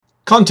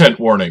Content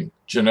warning.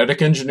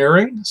 Genetic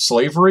engineering,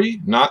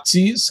 slavery,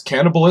 Nazis,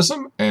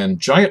 cannibalism, and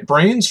giant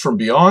brains from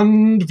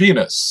beyond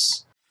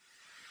Venus.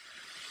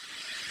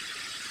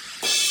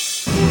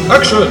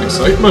 Action,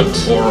 excitement,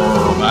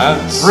 horror,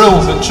 romance,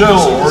 thrills and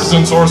chills, swords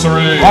and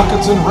sorcery,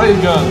 rockets and ray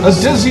guns,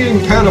 a dizzying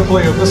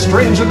panoply of the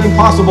strange and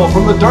impossible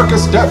from the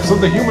darkest depths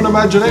of the human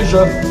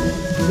imagination.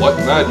 What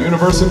mad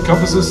universe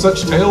encompasses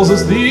such tales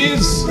as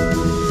these?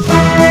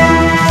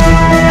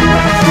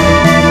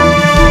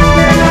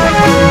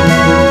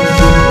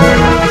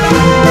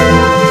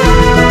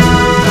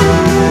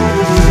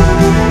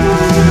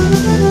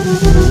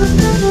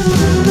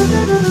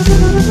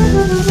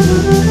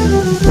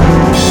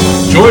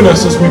 Join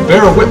us as we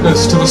bear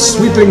witness to the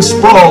sweeping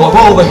sprawl of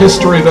all the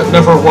history that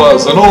never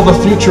was and all the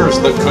futures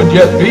that could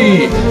yet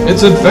be.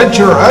 It's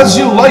adventure as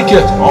you like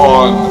it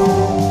on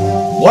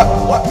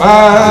What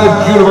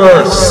Mad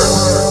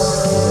Universe?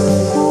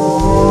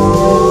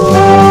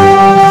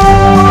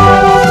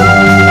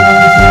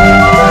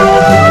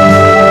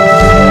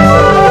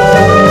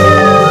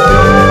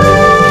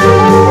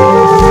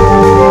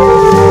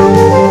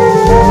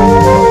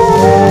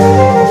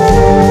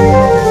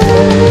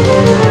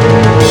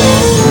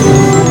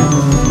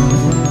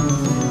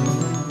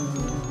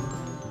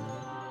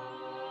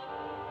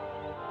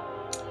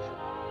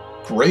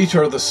 Great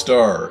are the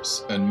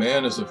stars, and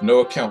man is of no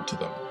account to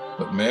them.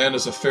 But man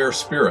is a fair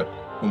spirit,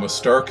 whom a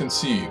star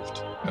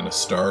conceived, and a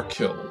star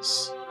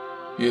kills.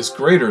 He is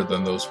greater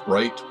than those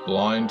bright,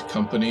 blind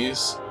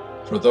companies,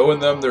 for though in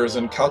them there is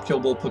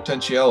incalculable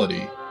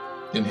potentiality,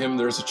 in him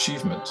there is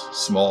achievement,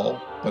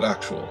 small, but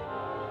actual.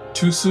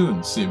 Too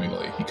soon,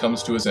 seemingly, he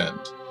comes to his end.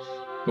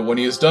 But when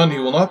he is done, he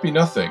will not be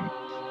nothing,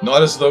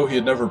 not as though he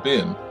had never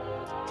been,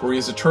 for he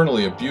is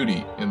eternally a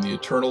beauty in the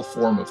eternal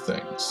form of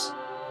things.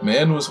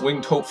 Man was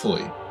winged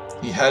hopefully.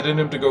 He had in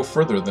him to go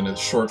further than his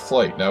short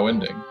flight, now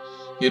ending.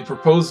 He had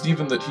proposed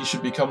even that he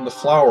should become the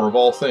flower of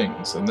all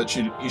things, and that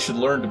he should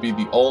learn to be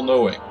the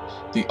all-knowing,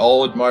 the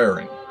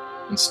all-admiring.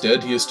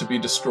 Instead, he is to be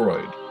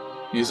destroyed.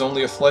 He is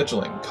only a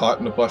fledgling, caught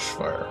in a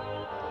bushfire.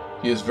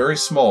 He is very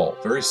small,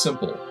 very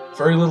simple,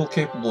 very little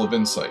capable of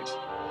insight.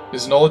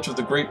 His knowledge of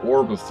the great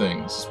orb of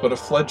things is but a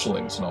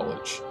fledgling's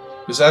knowledge.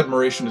 His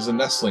admiration is a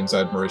nestling's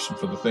admiration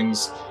for the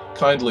things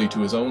kindly to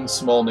his own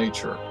small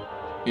nature.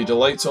 He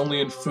delights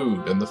only in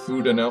food and the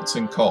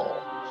food-announcing call.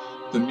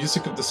 The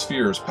music of the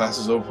spheres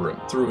passes over him,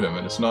 through him,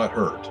 and is not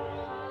heard.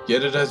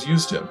 Yet it has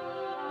used him,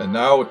 and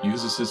now it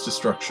uses his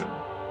destruction.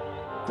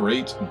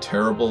 Great and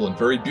terrible and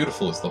very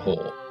beautiful is the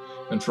whole,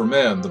 and for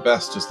man the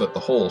best is that the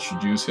whole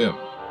should use him.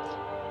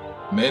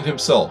 Man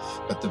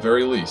himself, at the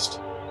very least,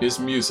 is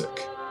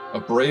music, a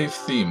brave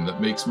theme that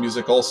makes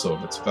music also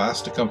of its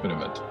vast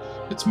accompaniment,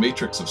 its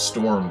matrix of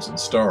storms and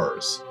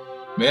stars.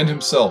 Man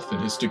himself, in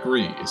his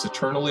degree, is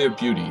eternally a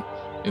beauty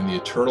in the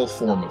eternal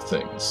form of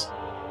things.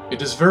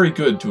 It is very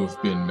good to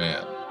have been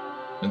man,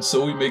 and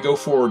so we may go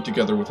forward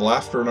together with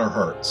laughter in our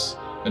hearts,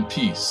 and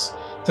peace,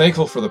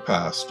 thankful for the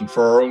past and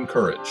for our own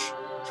courage,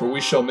 for we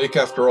shall make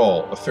after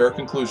all a fair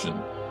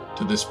conclusion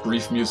to this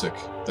brief music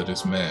that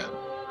is man.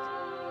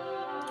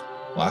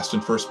 Last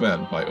and First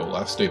Men by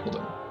Olaf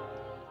Stapledon.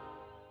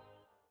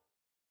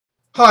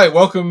 Hi,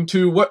 welcome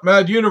to What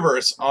Mad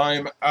Universe.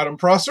 I'm Adam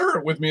Prosser.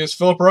 With me is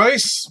Philip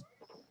Rice.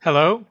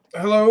 Hello.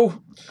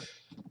 Hello.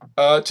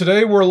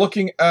 Today we're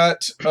looking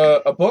at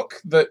a book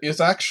that is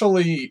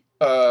actually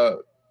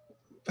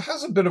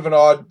has a bit of an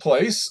odd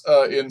place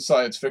in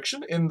science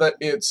fiction, in that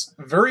it's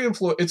very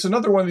it's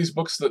another one of these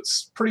books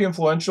that's pretty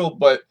influential,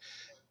 but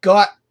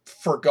got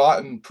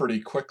forgotten pretty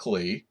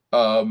quickly.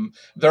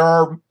 There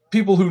are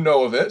people who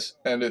know of it,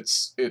 and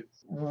it's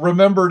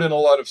remembered in a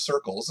lot of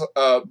circles.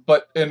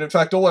 And in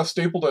fact, Olaf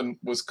Stapledon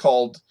was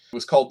called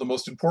the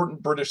most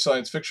important British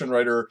science fiction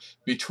writer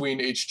between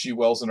H.G.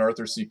 Wells and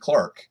Arthur C.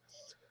 Clarke.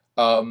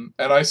 And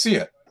I see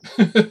it.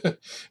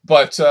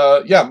 But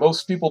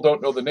most people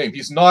don't know the name. He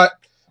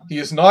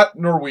is not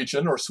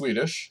Norwegian or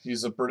Swedish. He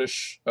was a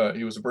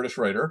British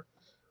writer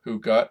who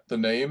got the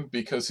name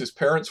because his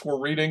parents were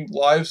reading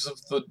Lives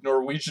of the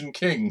Norwegian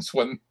Kings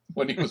when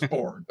he was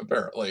born,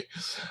 apparently.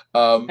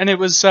 And it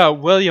was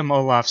William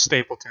Olaf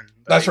Stapleton.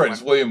 That's right,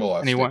 it's William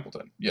Olaf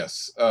Stapleton.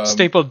 Yes.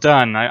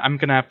 Stapledon. I'm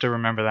going to have to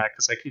remember that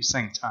because I keep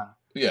saying ton.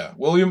 Yeah,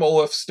 William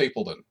Olaf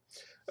Stapledon.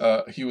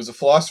 He was a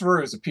philosopher,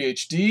 he was a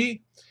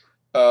PhD,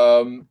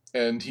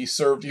 and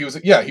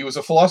he was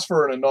a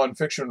philosopher and a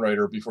non-fiction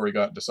writer before he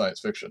got into science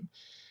fiction.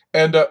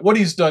 And what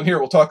he's done here,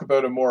 we'll talk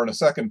about him more in a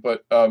second,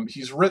 but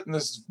he's written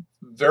this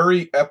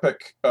very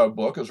epic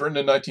book. It was written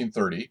in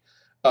 1930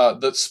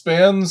 that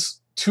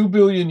spans 2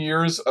 billion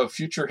years of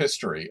future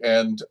history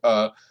and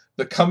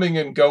the coming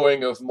and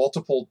going of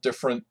multiple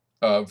different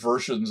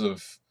versions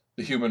of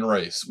the human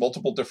race,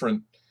 multiple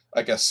different,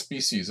 I guess,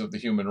 species of the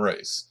human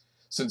race.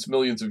 Since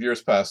millions of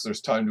years passed,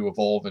 there's time to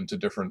evolve into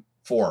different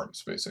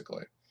forms,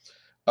 basically.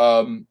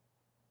 I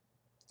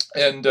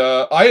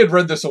had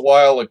read this a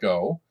while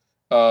ago.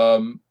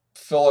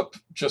 Philip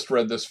just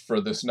read this for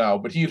this now,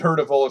 but he'd heard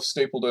of Olaf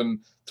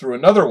Stapledon through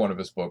another one of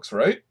his books,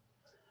 right?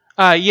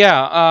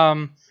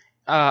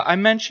 I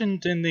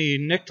mentioned in the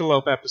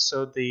Nyctalope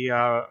episode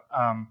the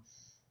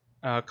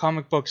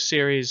comic book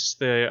series,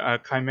 the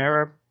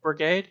Chimera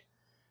Brigade,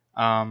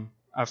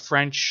 a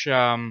French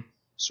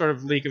sort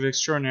of League of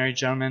Extraordinary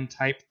Gentlemen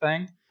type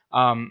thing.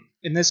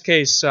 In this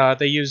case,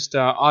 they used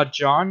Odd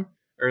John,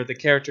 or the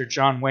character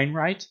John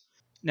Wainwright.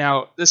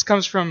 Now, this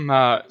comes from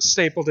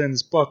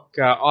Stapleton's book,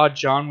 Odd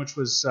John, which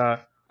was,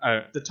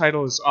 the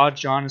title is Odd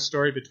John, A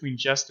Story Between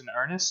Jest and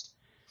Earnest,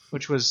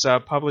 which was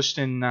published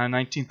in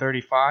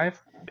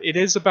 1935. It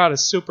is about a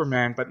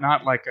Superman, but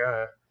not like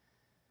a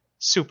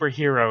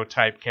superhero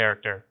type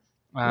character.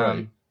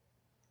 Right.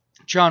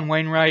 John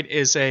Wainwright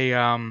is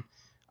a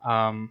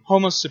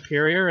Homo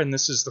superior, and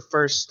this is the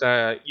first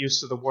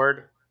use of the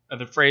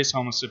phrase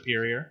Homo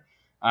superior.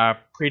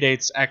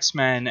 Predates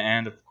X-Men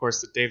and, of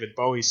course, the David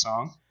Bowie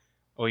song,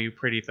 "Oh You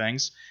Pretty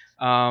Things."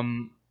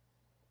 John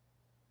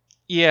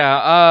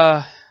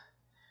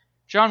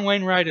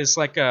Wainwright is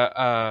like he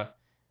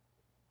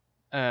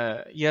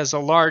has a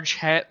large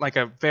head, like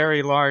a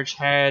very large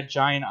head,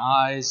 giant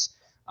eyes.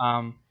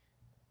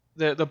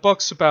 The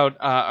book's about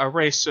a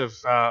race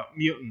of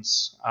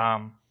mutants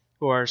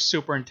who are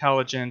super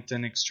intelligent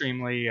and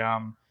extremely,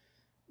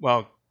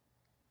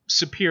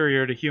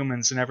 superior to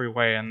humans in every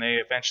way, and they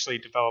eventually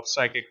develop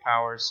psychic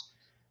powers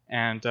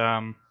and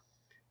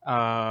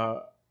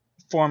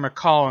form a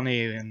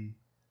colony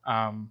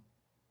on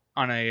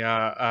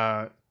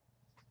a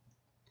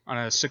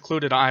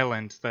secluded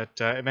island that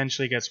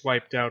eventually gets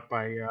wiped out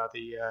by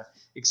the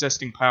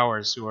existing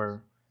powers, who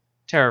are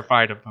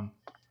terrified of them.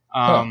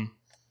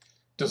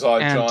 Does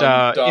Odd and,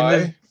 John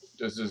die?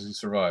 Does he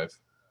survive?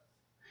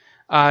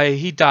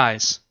 He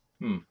dies.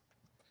 Hmm.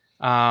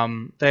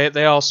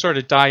 They all sort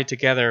of die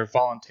together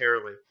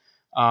voluntarily,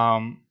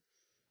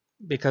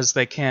 because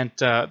they can't.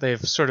 They've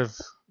sort of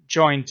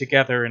joined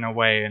together in a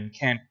way and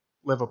can't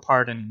live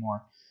apart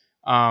anymore.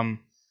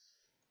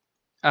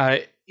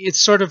 It's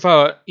sort of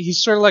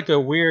he's sort of like a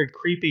weird,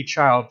 creepy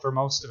child for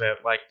most of it.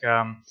 Like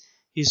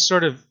he's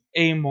sort of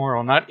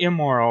amoral, not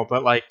immoral,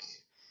 but like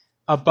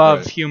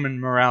above human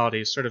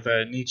morality, sort of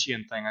a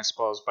Nietzschean thing, I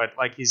suppose. But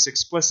like he's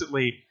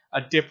explicitly a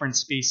different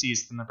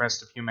species than the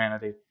rest of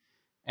humanity,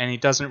 and he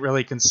doesn't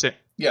really consider.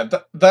 Yeah,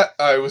 that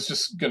I was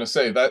just gonna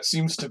say that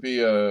seems to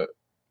be a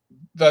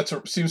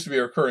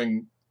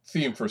recurring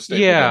theme for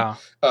Stapleton. Yeah.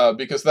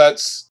 Because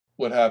that's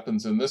what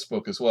happens in this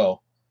book as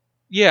well.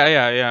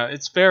 Yeah.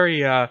 It's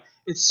very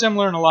it's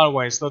similar in a lot of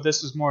ways, though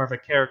this is more of a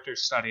character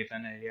study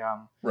than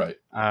a right.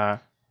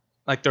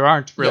 Like there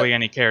aren't really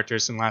any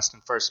characters in Last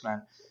and First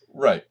Men.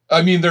 Right.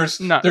 I mean, there's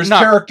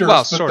characters,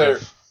 well, but sort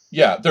of.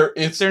 Yeah,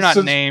 they're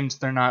not named.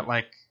 They're not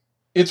like.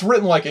 It's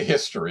written like a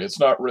history. It's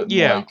not written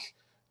like,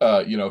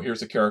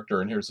 here's a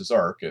character and here's his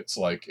arc. It's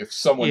like if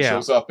someone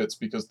shows up, it's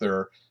because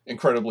they're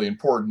incredibly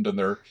important and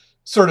they're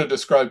sort of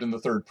described in the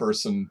third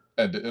person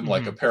and in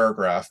like a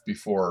paragraph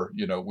before,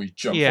 we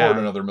jump forward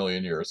another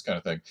million years kind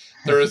of thing.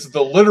 There is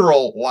the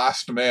literal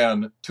last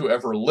man to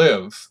ever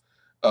live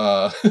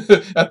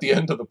at the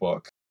end of the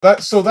book.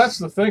 That's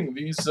the thing.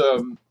 These,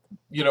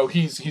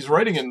 he's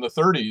writing in the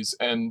 30s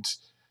and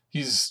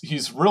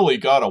he's really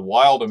got a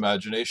wild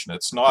imagination.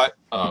 It's not,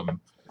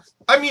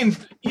 I mean,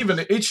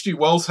 even H.G.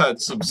 Wells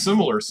had some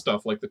similar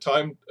stuff, like the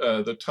time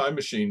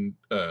machine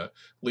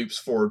leaps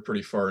forward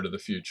pretty far into the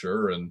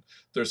future, and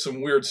there's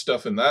some weird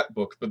stuff in that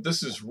book. But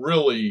this is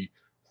really,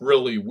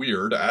 really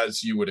weird,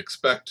 as you would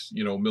expect,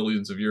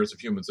 millions of years of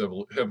human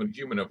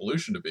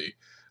evolution to be.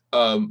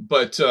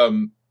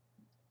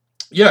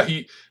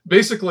 He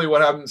basically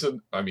what happens,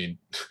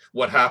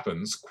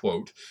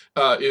 quote,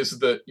 is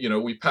that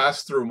we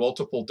pass through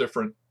multiple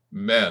different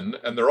men,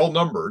 and they're all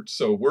numbered.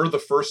 So we're the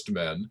first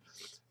men.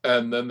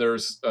 And then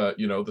there's,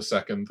 the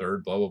second,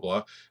 third, blah, blah,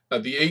 blah.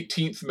 The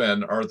 18th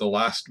men are the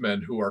last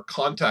men who are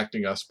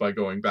contacting us by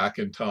going back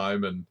in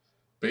time and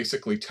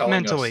basically telling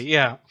us... Mentally,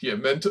 yeah. Yeah,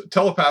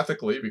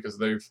 telepathically, because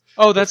they've...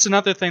 Oh, that's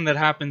another thing that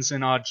happens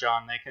in Odd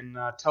John. They can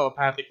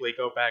telepathically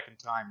go back in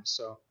time,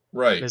 so...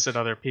 Right. Visit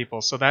other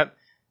people. So that,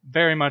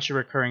 very much a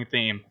recurring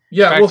theme.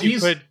 Yeah, in fact,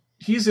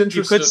 he's interested...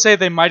 You could say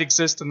they might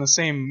exist in the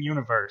same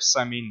universe.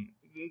 I mean,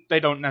 they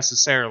don't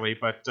necessarily,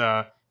 but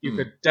you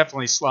could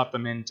definitely slot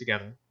them in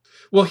together.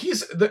 Well,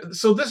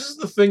 so this is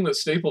the thing that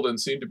Stapleton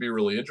seemed to be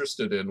really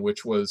interested in,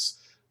 which was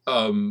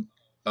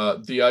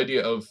the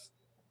idea of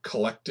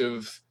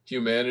collective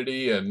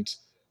humanity and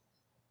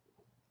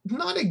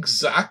not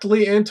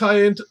exactly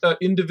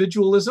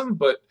anti-individualism,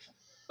 but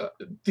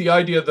the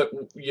idea that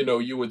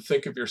you would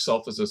think of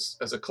yourself as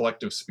a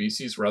collective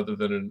species rather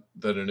than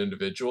an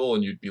individual,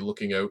 and you'd be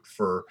looking out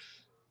for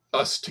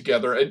us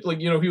together. And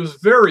he was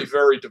very,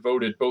 very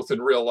devoted, both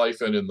in real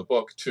life and in the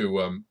book,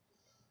 to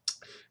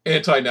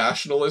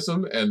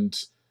anti-nationalism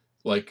and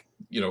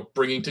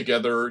bringing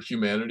together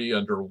humanity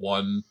under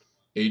one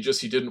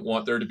aegis. He didn't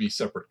want there to be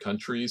separate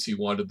countries. He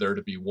wanted there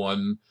to be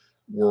one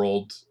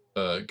world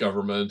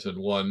government and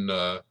one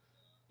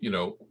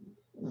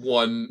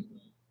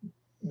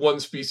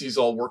species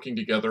all working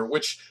together,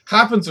 which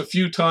happens a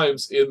few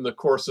times in the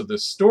course of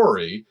this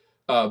story,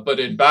 but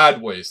in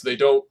bad ways.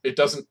 It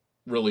doesn't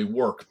really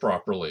work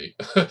properly.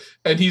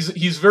 And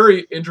he's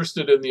very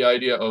interested in the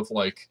idea of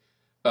like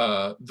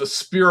the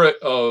spirit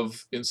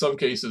of, in some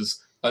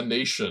cases, a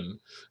nation,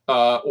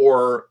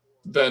 or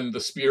then the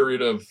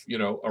spirit of, you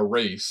know, a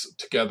race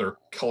together,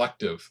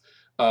 collective.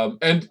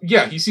 And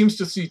yeah, he seems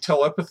to see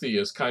telepathy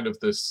as kind of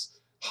this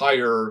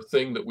higher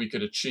thing that we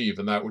could achieve,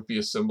 and that would be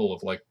a symbol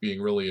of like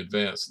being really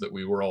advanced, that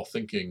we were all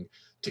thinking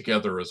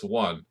together as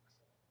one.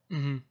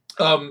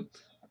 Mm-hmm.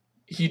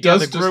 He Yeah,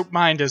 does the group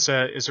mind is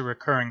a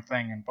recurring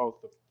thing in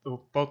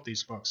both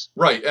these books.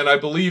 right, and I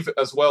believe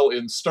as well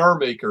in Star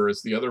Maker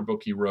is the other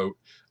book he wrote,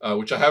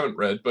 which I haven't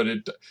read, but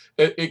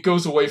it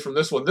goes away from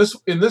this one.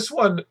 In this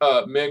one,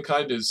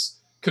 mankind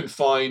is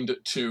confined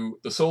to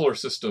the solar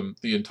system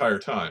the entire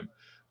time.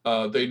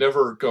 They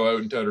never go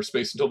out into outer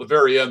space until the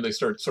very end. They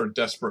start sort of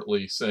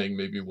desperately saying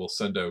maybe we'll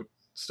send out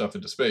stuff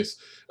into space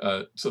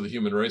so the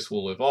human race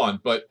will live on.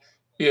 But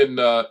in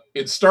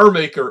Star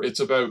Maker,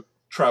 it's about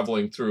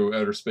traveling through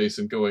outer space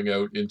and going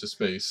out into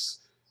space,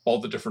 all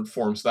the different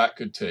forms that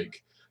could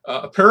take.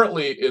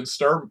 Apparently, in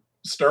Star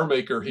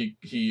Maker,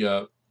 he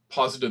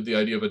posited the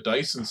idea of a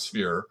Dyson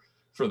sphere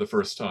for the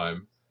first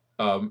time.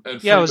 And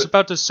yeah, I was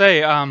about to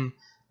say,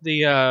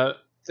 the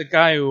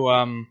guy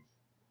who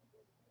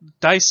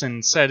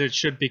Dyson said it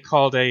should be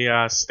called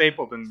a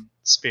Stapleton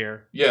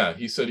sphere. Yeah,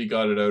 he said he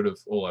got it out of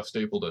Olaf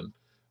Stapledon,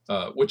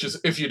 which is,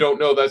 if you don't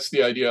know, that's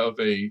the idea of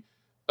a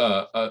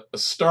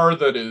star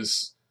that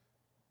is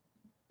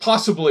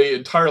possibly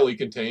entirely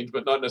contained,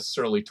 but not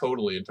necessarily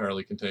totally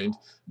entirely contained,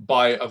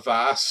 by a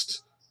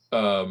vast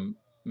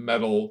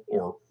metal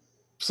or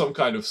some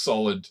kind of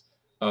solid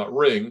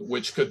ring,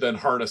 which could then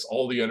harness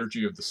all the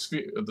energy of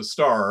the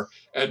star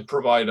and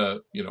provide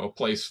a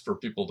place for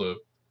people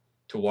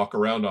to walk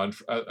around on,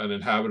 an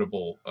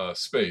inhabitable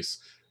space.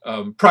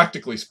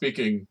 Practically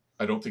speaking,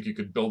 I don't think you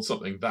could build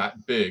something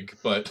that big,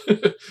 but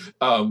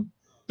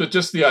but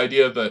just the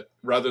idea that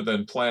rather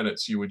than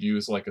planets, you would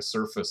use like a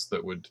surface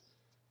that would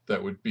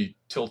be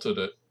tilted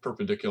at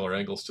perpendicular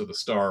angles to the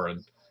star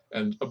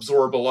and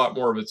absorb a lot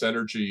more of its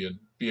energy and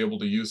be able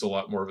to use a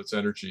lot more of its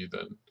energy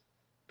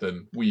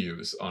than we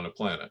use on a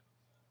planet.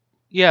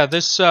 Yeah,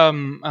 this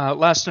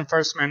Last and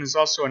First Man is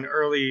also an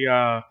early.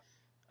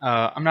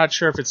 I'm not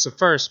sure if it's the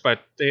first, but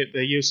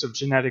the use of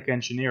genetic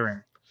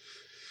engineering.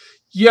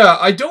 Yeah,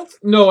 I don't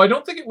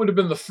think it would have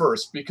been the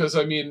first, because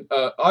I mean,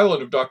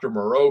 Island of Dr.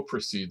 Moreau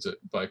precedes it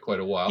by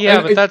quite a while.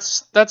 Yeah, but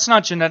that's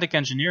not genetic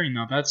engineering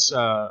though. That's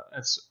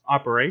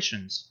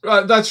operations.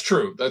 That's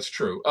true. That's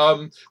true.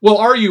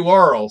 Well,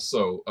 RUR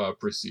also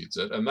precedes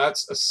it, and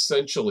that's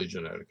essentially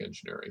genetic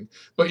engineering.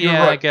 But yeah,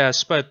 you're right. I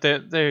guess, but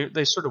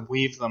they sort of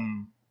weave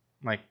them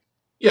like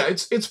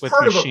it's with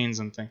part machines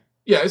and things.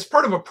 Yeah, it's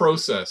part of a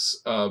process.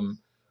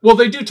 Well,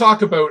 they do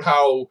talk about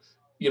how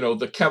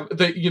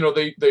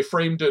they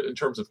framed it in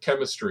terms of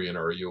chemistry in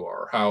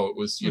RUR, how it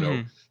was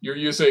you're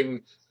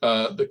using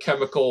the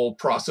chemical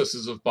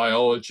processes of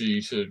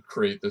biology to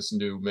create this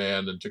new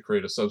man and to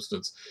create a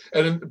substance.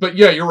 But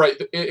yeah, you're right.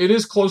 It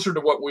is closer to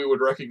what we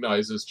would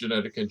recognize as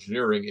genetic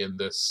engineering in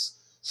this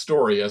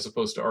story, as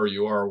opposed to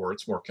RUR, where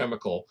it's more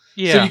chemical.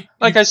 Yeah, so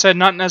I said,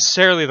 not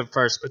necessarily the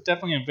first, but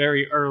definitely a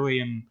very early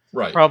and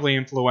probably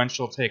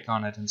influential take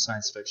on it in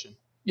science fiction.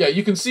 Yeah,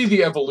 you can see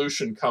the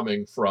evolution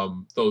coming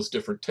from those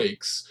different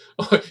takes.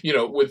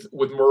 With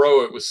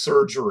Moreau, it was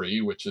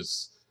surgery, which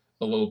is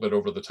a little bit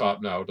over the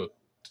top now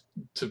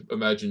to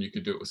imagine you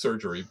could do it with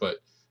surgery. But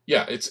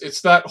yeah,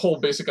 it's that whole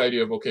basic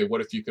idea of, okay, what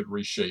if you could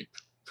reshape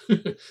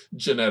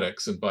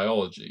genetics and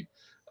biology?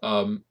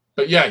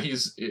 But yeah,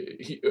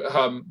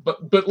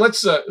 but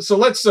let's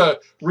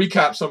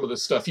recap some of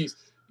this stuff.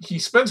 He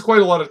spends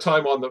quite a lot of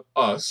time on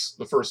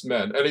the First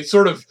Men, and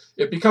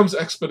it becomes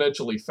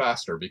exponentially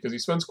faster because he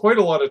spends quite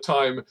a lot of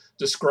time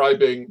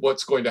describing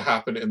what's going to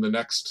happen in the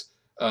next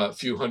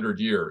few hundred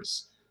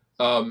years.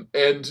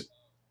 And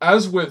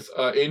as with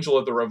Angel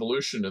of the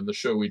Revolution and the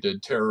show we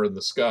did, Terror in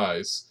the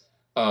Skies,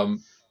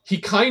 he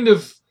kind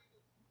of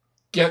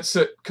gets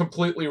it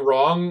completely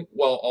wrong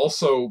while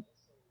also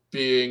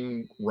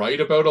being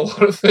right about a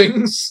lot of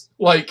things.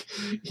 Like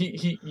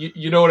he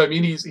you know what I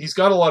mean? He's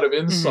got a lot of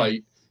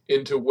insight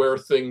into where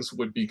things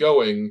would be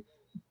going,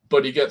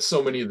 but he gets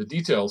so many of the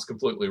details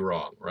completely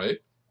wrong, right?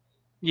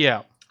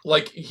 Yeah.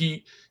 Like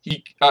he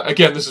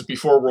again, this is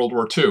before World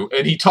War II,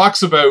 and he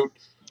talks about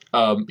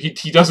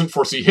he doesn't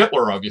foresee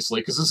Hitler,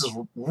 obviously, because this is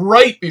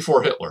right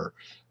before Hitler.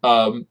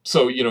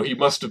 So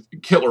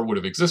Hitler would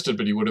have existed,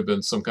 but he would have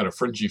been some kind of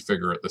fringy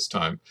figure at this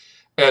time.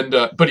 And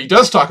but he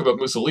does talk about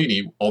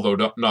Mussolini, although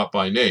not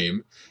by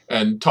name,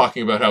 and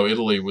talking about how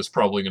Italy was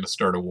probably going to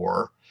start a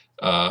war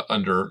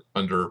under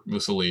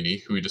Mussolini,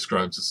 who he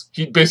describes as,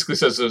 he basically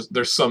says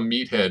there's some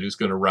meathead who's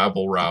going to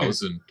rabble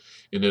rouse in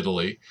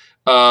Italy.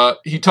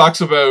 He talks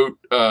about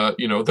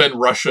then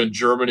Russia and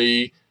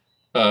Germany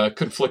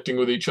conflicting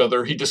with each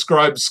other. He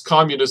describes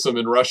communism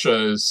in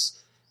Russia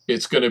as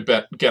it's going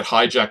to get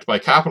hijacked by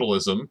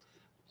capitalism,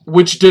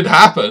 which did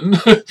happen,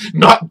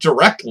 not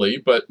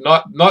directly, but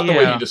not the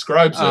way he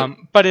describes it.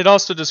 But it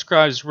also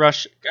describes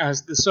Russia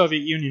as the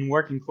Soviet Union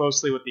working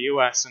closely with the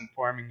U.S. and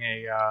forming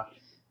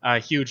a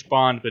huge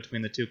bond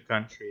between the two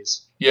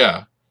countries,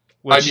 Yeah.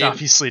 which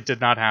obviously did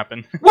not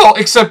happen. Well,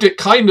 except it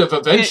kind of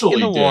eventually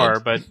in the did. war,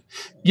 but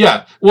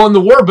yeah, well, in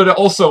the war, but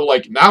also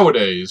like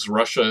nowadays,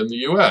 Russia and the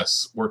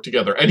U.S. work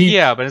together, and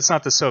but it's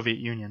not the Soviet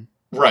Union.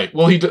 Right.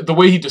 Well, the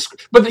way he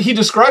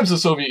describes the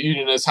Soviet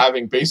Union as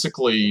having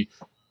basically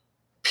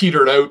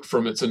petered out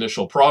from its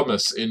initial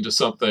promise into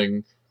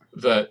something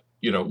that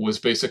was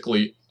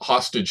basically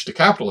hostage to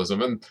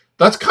capitalism, and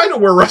that's kind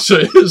of where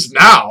Russia is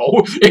now.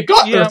 It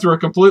got there through a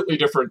completely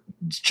different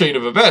chain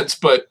of events,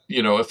 but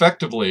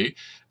effectively,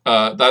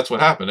 that's what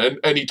happened.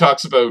 And he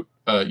talks about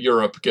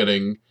Europe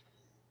getting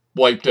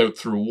wiped out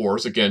through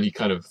wars. Again, he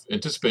kind of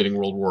anticipating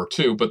World War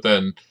II, but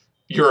then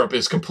Europe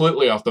is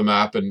completely off the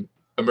map, and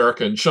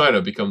America and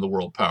China become the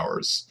world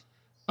powers.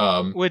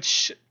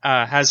 Which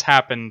has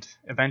happened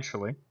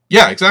eventually.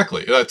 Yeah,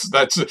 exactly.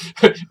 That's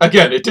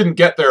again, it didn't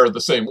get there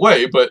the same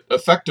way, but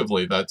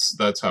effectively, that's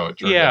how it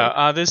turned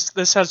out.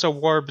 This has a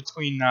war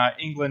between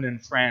England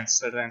and France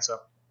that ends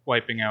up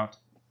wiping out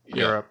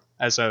Europe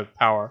as a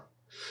power.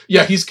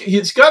 Yeah,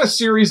 he's got a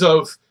series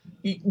of,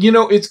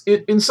 it's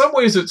in some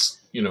ways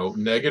it's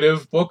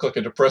negative book, like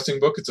a depressing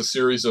book. It's a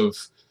series of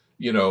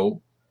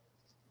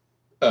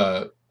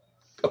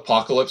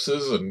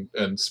apocalypses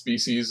and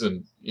species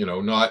and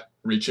not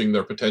reaching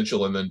their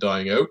potential and then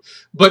dying out,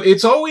 but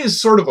it's always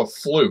sort of a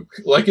fluke.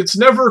 Like, it's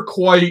never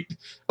quite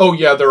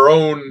their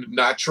own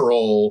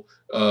natural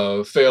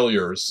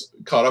failures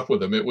caught up with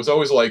them. It was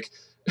always like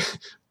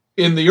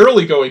in the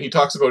early going, he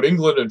talks about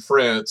England and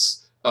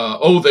France.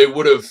 They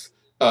would have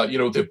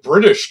the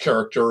British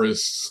character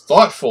is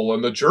thoughtful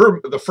and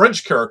the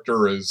French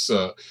character is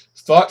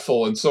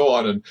thoughtful and so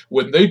on. And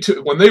when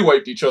they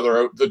wiped each other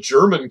out, the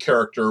German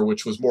character,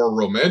 which was more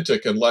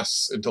romantic and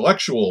less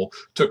intellectual,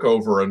 took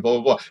over and blah,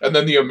 blah, blah. And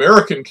then the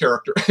American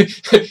character,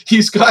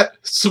 he's got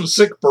some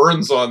sick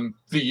burns on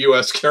the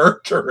U.S.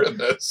 character in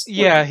this.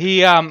 Yeah,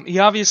 he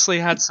obviously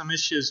had some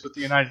issues with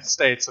the United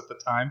States at the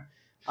time.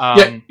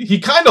 He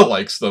kind of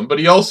likes them, but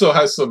he also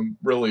has some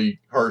really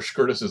harsh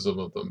criticism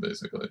of them,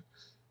 basically.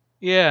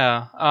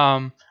 Yeah.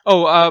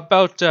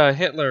 About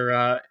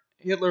Hitler.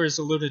 Hitler is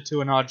alluded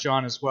to in Odd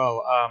John as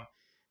well.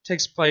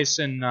 Takes place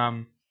in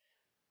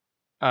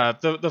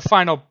the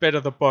final bit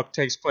of the book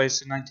takes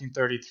place in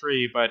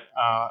 1933, but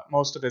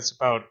most of it's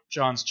about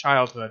John's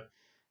childhood.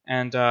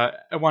 And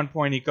at one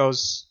point, he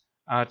goes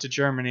to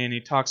Germany and he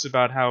talks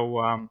about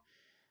how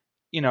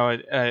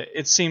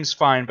it seems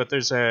fine, but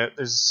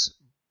there's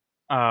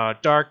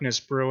darkness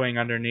brewing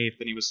underneath.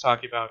 And he was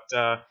talking about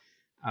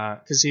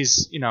because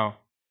he's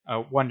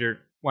a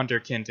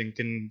wonderkind and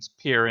can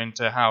peer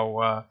into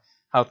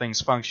how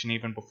things function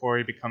even before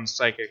he becomes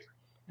psychic.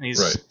 And he's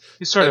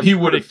sort of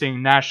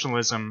predicting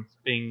nationalism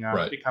being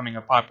becoming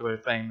a popular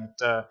thing,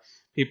 that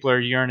people are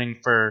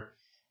yearning for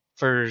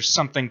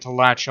something to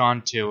latch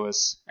onto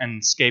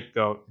and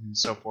scapegoat and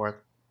so forth.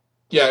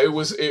 Yeah,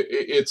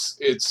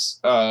 it's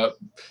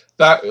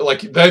that,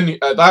 like, then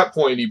at that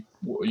point he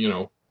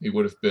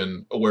would have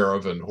been aware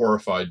of and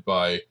horrified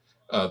by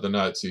the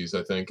Nazis,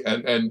 I think,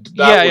 and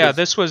that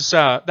this was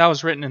that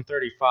was written in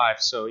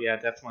 1935, so yeah,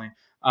 definitely.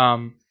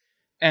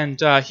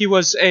 And he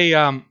was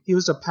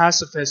a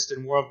pacifist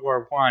in World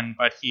War I,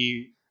 but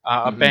he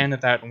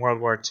abandoned that in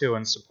World War II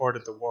and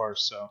supported the war.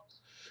 So,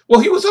 well,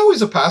 he was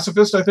always a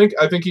pacifist. I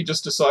think he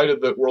just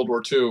decided that World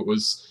War II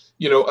was,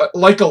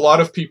 like a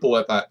lot of people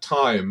at that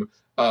time,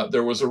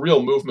 there was a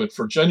real movement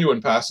for genuine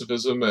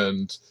pacifism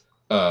and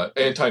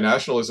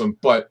anti-nationalism,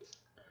 but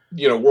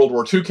World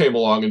War II came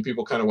along and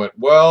people kind of went,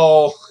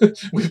 well,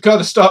 we've got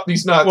to stop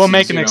these Nazis. We'll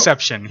make an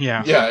exception,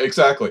 yeah. Yeah,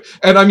 exactly.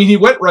 And I mean, he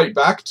went right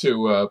back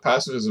to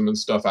pacifism and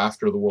stuff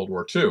after the World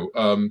War II.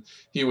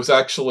 He was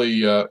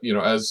actually,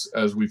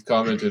 as we've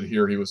commented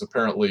here, he was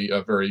apparently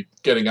very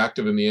getting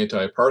active in the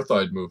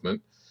anti-apartheid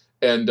movement.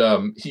 And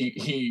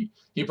he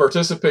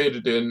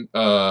participated in,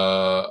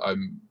 I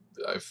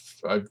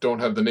don't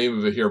have the name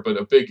of it here, but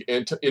a big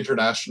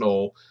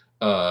international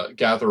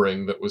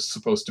gathering that was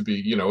supposed to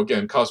be,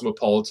 again,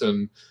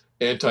 cosmopolitan,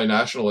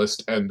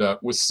 anti-nationalist, and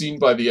was seen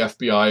by the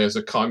FBI as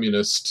a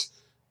communist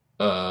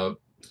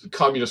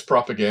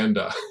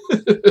propaganda.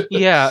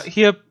 Yeah,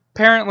 he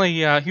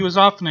apparently he was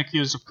often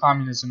accused of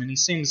communism, and he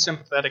seemed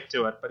sympathetic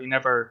to it, but he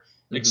never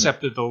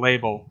accepted the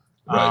label.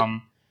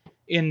 Right.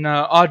 In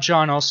Odd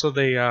John, also,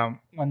 they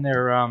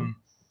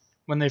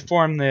when they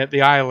form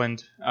the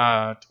island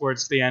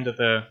towards the end of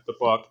the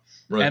book.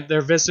 Right. And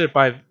they're visited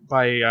by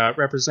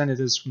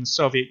representatives from the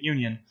Soviet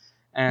Union,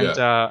 and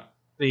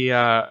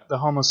the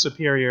Homo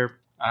Superior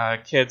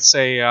kids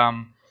say,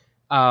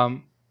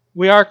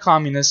 "We are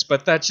communists,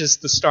 but that's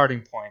just the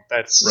starting point.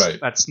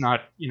 That's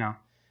not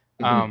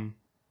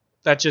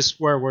that's just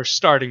where we're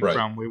starting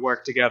from. We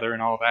work together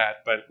and all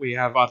that, but we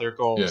have other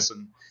goals,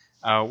 and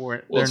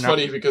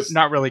they're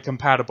not really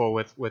compatible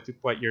with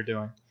what you're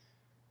doing."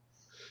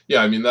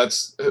 Yeah, I mean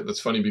that's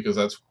funny because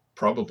that's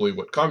probably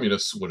what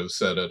communists would have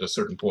said at a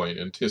certain point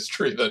in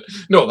history, that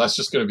no, that's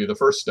just going to be the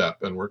first step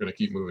and we're going to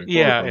keep moving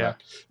forward from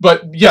that.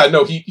 But yeah,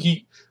 no,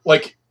 he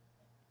like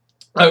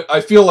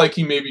I feel like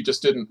he maybe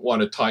just didn't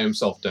want to tie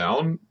himself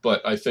down,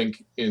 but I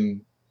think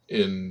in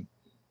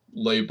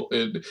label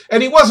it,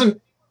 and he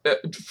wasn't,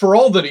 for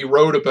all that he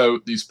wrote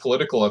about these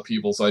political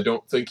upheavals, I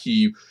don't think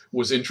he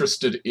was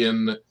interested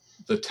in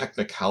the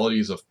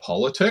technicalities of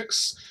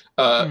politics,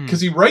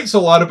 because he writes a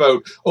lot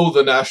about, oh,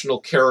 the national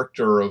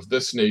character of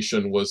this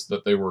nation was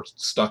that they were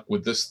stuck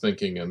with this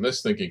thinking and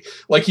this thinking.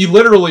 Like, he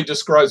literally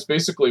describes,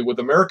 basically, with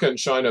America and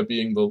China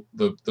being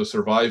the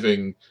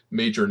surviving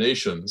major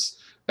nations,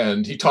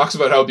 and he talks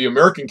about how the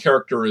American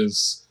character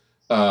is,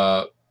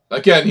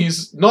 again,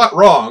 he's not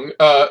wrong,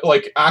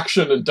 like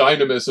action and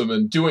dynamism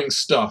and doing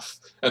stuff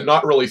and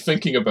not really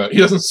thinking about it. He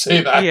doesn't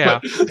say that,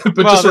 Yeah. but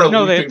Well, just sort of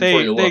no, leaping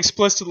before you they look.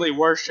 explicitly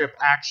worship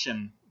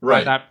action Right.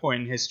 at that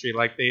point in history.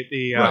 Like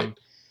Right.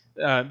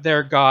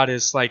 their god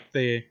is like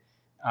the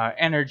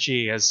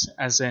energy, as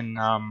in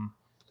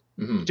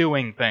Mhm.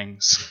 doing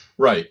things.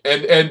 Right.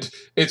 And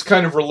it's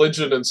kind of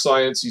religion and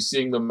science, you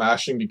seeing them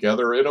mashing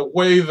together in a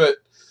way that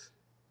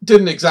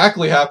didn't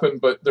exactly happen,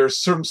 but there's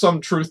some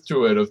truth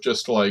to it, of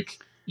just like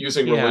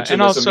using Yeah, religion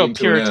and as a also means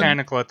to an end.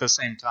 puritanical at the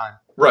same time.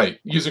 Right,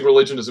 using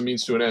religion as a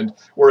means to an end,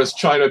 whereas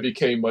China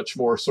became much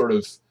more sort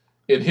of,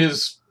 in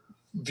his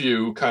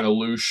view, kind of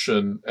louche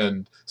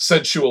and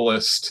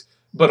sensualist,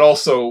 but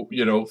also,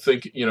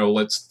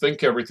 let's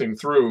think everything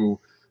through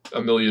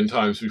a million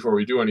times before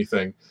we do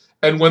anything.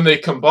 And when they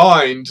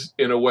combined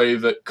in a way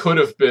that could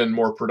have been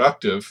more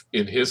productive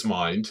in his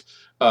mind,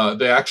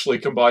 they actually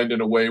combined in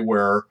a way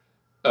where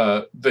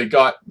they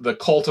got the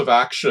cult of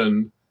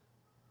action,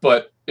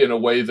 but in a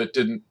way that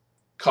didn't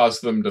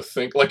cause them to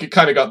think. Like, it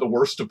kind of got the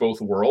worst of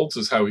both worlds,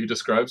 is how he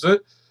describes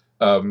it.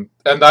 And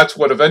that's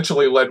what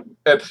eventually led.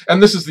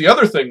 And this is the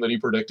other thing that he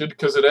predicted,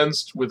 because it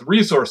ends with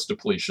resource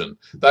depletion.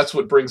 That's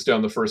what brings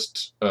down the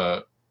first,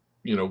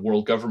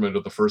 world government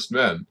of the first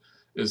men,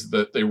 is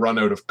that they run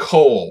out of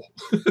coal,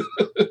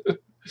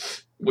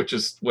 which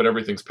is what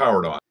everything's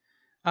powered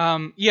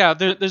on. Yeah,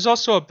 there's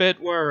also a bit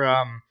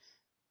where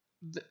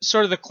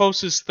sort of the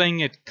closest thing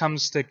it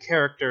comes to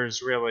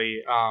characters,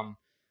 really,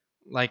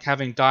 like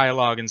having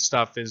dialogue and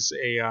stuff, is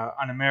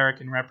an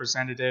American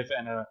representative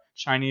and a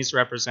Chinese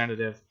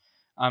representative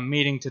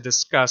meeting to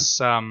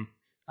discuss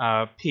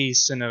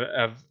peace and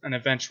an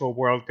eventual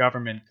world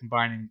government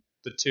combining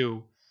the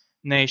two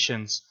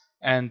nations.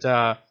 And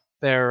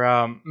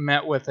they're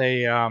met with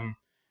they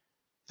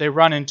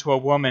run into a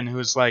woman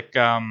who's like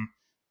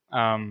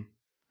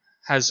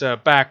has a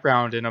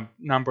background in a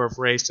number of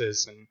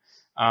races, and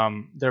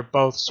they're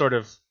both sort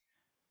of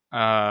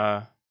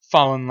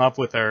fall in love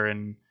with her,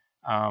 and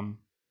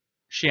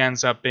she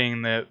ends up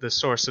being the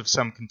source of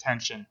some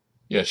contention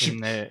in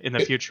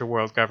the future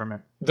world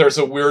government. There's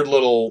a weird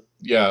little,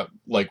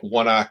 like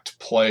one act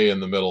play in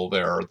the middle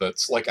there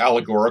that's like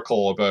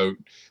allegorical about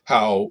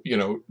how,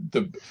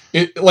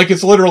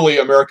 it's literally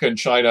America and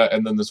China,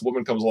 and then this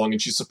woman comes along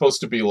and she's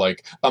supposed to be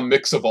like a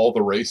mix of all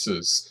the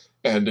races,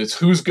 and it's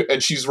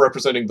and she's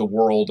representing the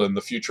world and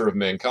the future of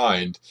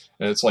mankind,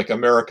 and it's like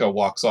America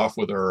walks off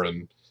with her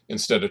and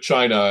instead of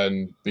China,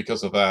 and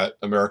because of that,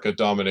 America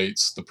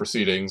dominates the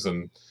proceedings,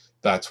 and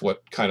that's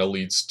what kind of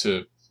leads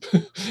to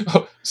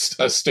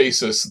a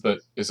stasis that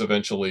is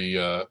eventually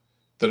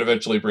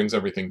brings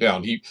everything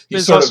down.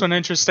 There's also an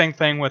interesting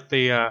thing with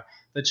the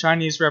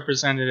Chinese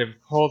representative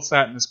holds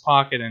that in his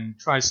pocket and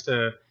tries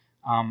to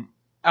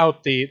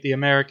out the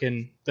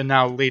American, the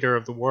now leader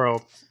of the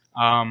world,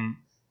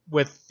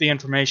 with the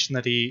information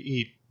that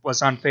he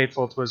was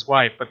unfaithful to his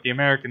wife, but the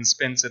American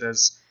spins it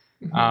as,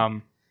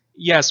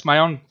 yes,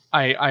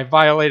 I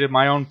violated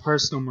my own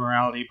personal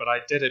morality, but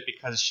I did it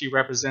because she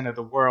represented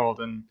the world,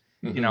 and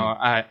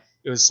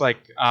it was like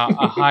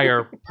a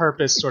higher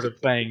purpose sort of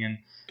thing,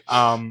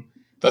 and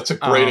that's a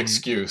great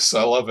excuse.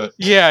 I love it.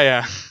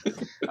 Yeah.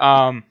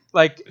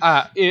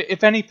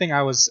 If anything,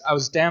 I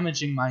was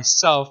damaging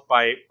myself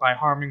by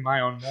harming my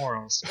own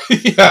morals.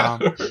 Yeah.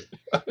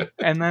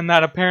 And then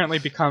that apparently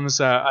becomes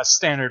a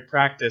standard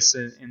practice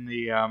in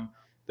the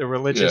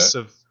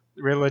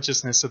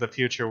religiousness of the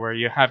future, where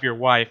you have your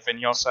wife and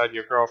you also have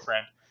your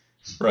girlfriend.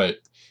 Right.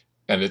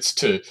 And it's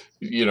to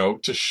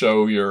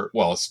show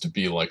it's to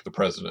be like the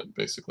president,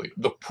 basically,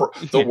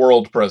 the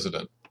world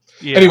president.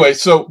 Yeah. Anyway,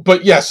 so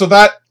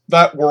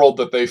that world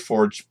that they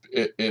forge,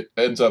 it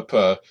ends up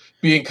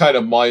being kind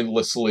of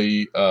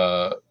mindlessly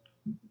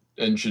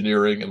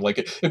engineering, and like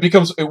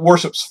it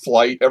worships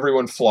flight.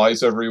 Everyone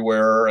flies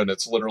everywhere, and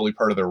it's literally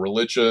part of their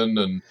religion.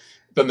 And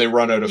then they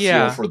run out of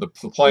fuel for the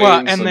planes.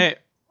 Well, and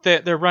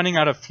they're running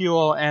out of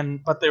fuel,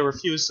 but they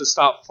refuse to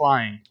stop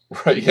flying.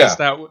 Right.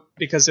 Yeah.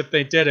 Because if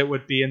they did, it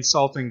would be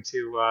insulting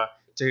to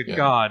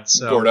God.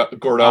 So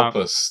Gord help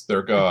us,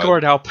 their God.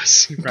 Gord help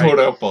us. Right. Gord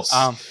help us.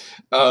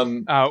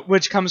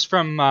 Which comes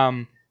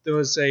from there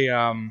was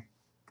in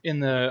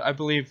the, I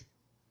believe,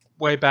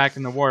 way back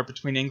in the war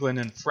between England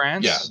and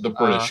France. Yeah, the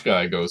British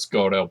guy goes,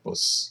 God help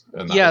us.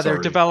 And they're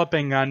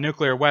developing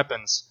nuclear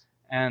weapons,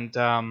 and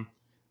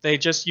they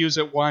just use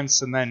it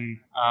once and then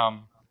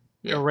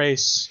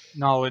erase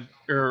knowledge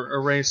or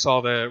erase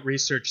all the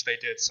research they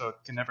did, so it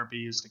can never be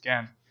used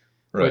again.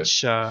 Right.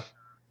 Which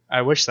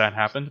I wish that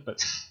happened,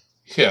 but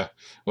Yeah.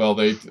 Well,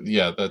 they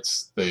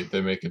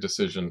make a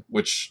decision,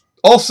 which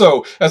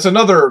also that's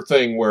another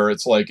thing where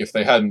it's like if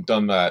they hadn't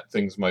done that,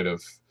 things might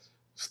have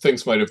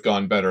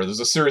gone better. There's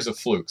a series of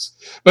flukes.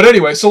 But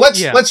anyway, so let's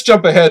Yeah. let's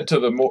jump ahead to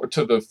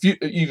the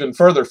even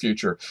further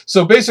future.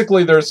 So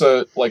basically, there's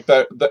a like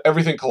that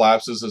everything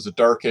collapses as a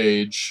dark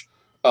age.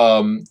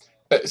 Um,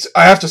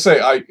 I have to say,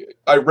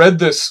 I read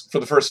this for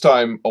the first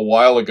time a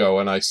while ago,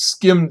 and I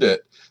skimmed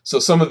it. So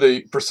some of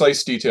the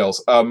precise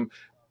details.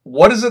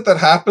 What is it that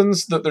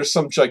happens? That there's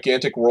some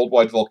gigantic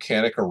worldwide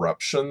volcanic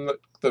eruption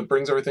that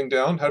brings everything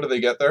down? How do they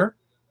get there?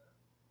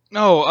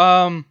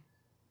 No,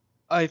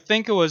 I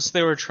think it was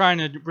they were trying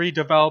to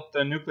redevelop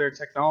the nuclear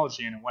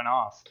technology and it went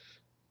off.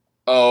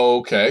 Oh,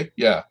 okay.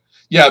 Yeah.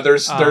 Yeah, Um,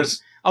 there's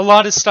a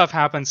lot of stuff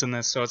happens in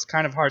this, so it's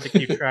kind of hard to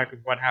keep track of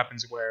what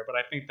happens where. But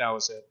I think that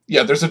was it.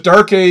 yeah, there's a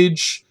dark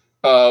age.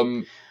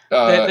 They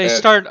they And,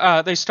 start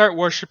uh, they start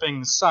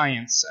worshiping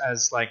science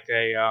as like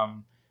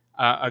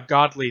a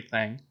godly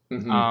thing.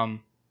 mhm,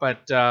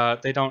 But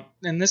they don't.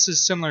 And this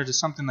is similar to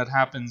something that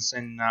happens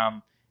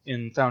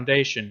in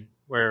Foundation,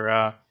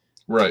 where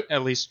right.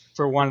 at least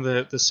for one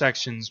of the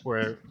sections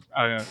where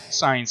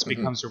science Mhm,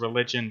 becomes a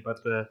religion,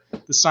 but the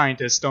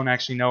scientists don't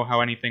actually know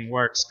how anything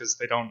works because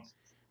they don't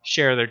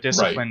share their right.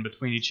 discipline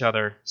between each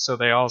other. So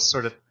they all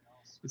sort of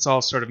it's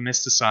all sort of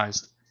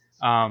mysticized.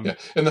 Um, Yeah.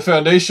 In the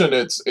Foundation,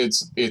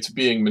 it's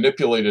being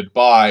manipulated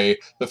by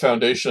the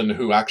Foundation,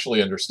 who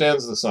actually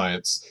understands the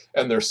science,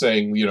 and they're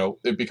saying,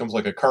 it becomes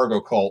like a cargo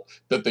cult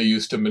that they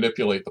use to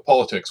manipulate the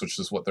politics, which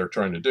is what they're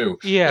trying to do.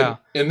 yeah,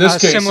 In this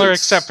case, similar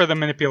except it's for the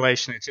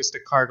manipulation. It's just a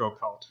cargo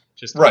cult,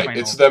 just a right. plain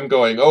It's old. them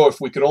going, oh,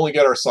 if we could only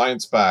get our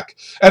science back.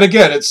 And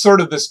again, it's sort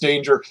of this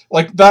danger.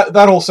 Like that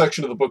whole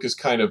section of the book is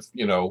kind of,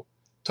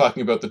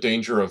 talking about the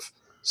danger of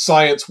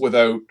science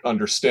without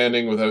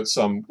understanding, without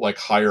some like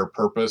higher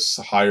purpose,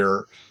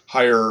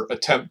 higher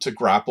attempt to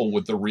grapple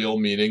with the real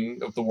meaning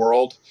of the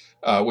world,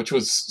 which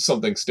was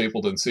something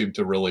Stapleton seemed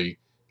to really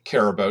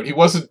care about. He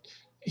wasn't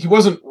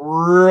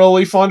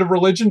really fond of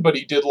religion, but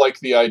he did like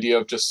the idea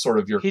of just sort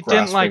of you're He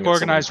didn't grasping like at something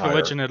organized higher.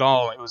 religion at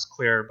all. It was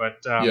clear, but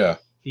Yeah.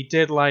 he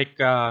did like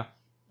the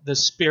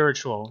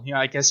spiritual. Yeah,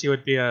 I guess he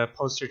would be a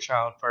poster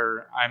child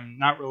for I'm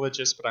not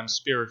religious, but I'm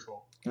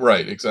spiritual.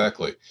 Right,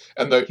 exactly.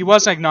 And the He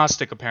was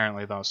agnostic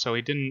apparently though, so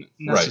he didn't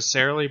right,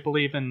 necessarily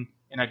believe in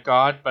a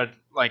god, but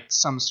like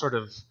some sort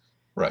of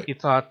right, he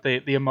thought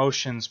the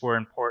emotions were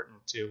important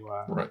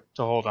right.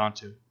 to hold on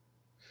to.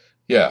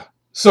 Yeah.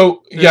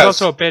 So There's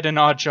also yes, a bit in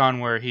Odd John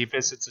where he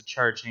visits a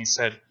church and he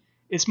said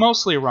it's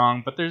mostly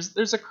wrong, but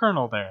there's a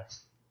kernel there.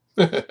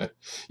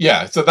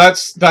 yeah. So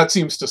that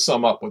seems to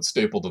sum up what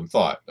Stapleton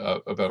thought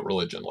about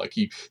religion. Like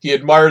he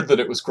admired that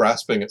it was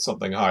grasping at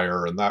something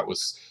higher, and that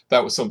was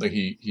something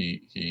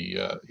he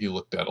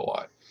looked at a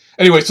lot.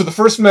 Anyway, so the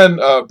first men,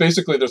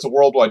 basically, there's a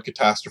worldwide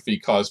catastrophe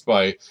caused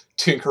by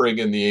tinkering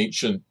in the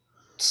ancient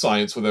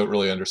science without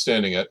really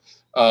understanding it.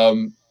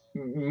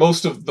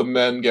 Most of the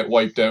men get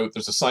wiped out.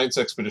 There's a science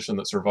expedition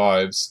that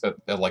survives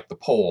at like the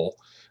pole,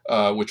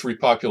 which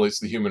repopulates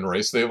the human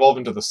race. They evolve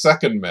into the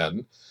second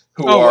men,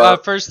 who Oh, are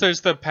first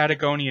there's the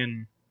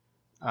Patagonian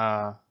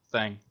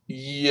thing.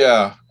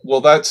 yeah.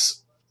 Well,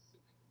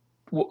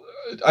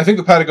 I think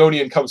the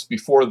Patagonian comes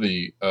before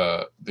the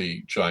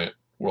giant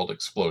world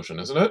explosion,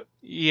 isn't it?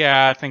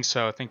 Yeah, I think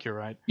so. I think you're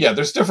right. Yeah,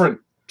 there's different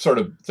sort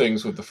of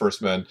things with the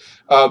first men.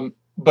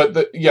 But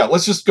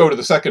let's just go to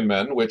the second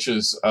men, which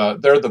is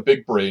they're the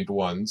big brained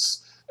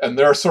ones, and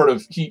they're sort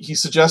of he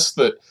suggests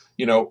that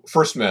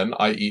first men,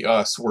 i.e.,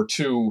 us, we're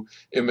too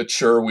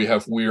immature. We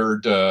have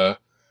weird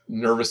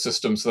nervous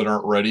systems that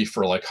aren't ready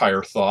for like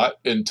higher thought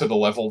into the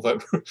level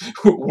that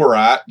we're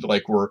at.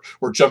 Like we're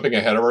jumping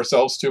ahead of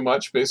ourselves too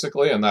much,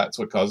 basically, and that's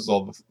what causes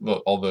all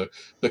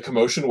the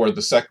commotion.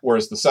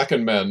 Whereas the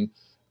second men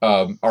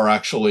are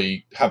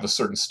actually have a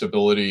certain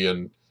stability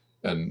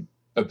and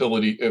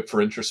ability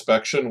for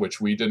introspection, which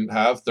we didn't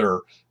have. They're,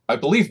 I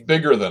believe,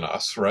 bigger than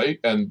us, right?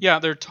 And Yeah,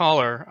 they're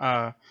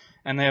taller,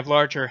 and they have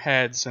larger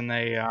heads, and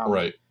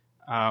right,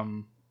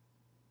 um,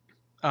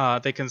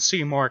 they can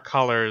see more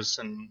colors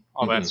and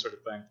all that hmm sort of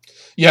thing.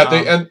 yeah.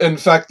 They Um, and in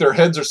fact, their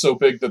heads are so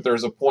big that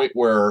there's a point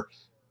where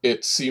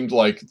it seemed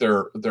like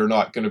they're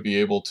not going to be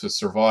able to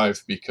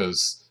survive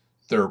because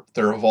they're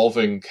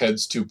evolving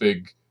heads too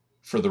big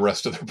for the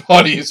rest of their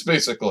bodies,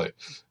 basically.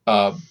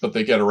 But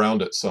they get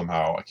around it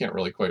somehow. I can't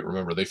really quite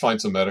remember. They find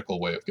some medical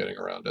way of getting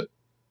around it.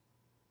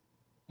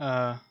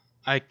 uh,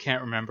 I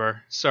can't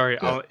remember. Sorry,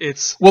 Yeah.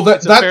 it's Well, that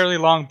it's a that fairly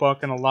long book,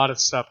 and a lot of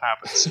stuff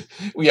happens.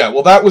 yeah,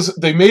 well, that was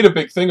they made a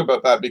big thing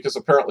about that because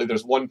apparently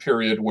there's one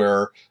period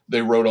where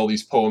they wrote all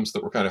these poems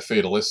that were kind of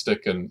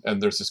fatalistic, and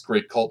there's this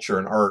great culture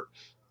and art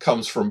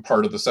comes from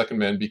part of the second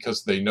man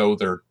because they know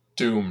they're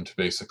doomed,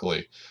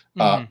 basically,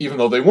 Hmm. even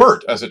though they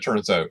weren't, as it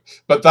turns out.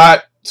 But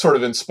that sort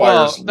of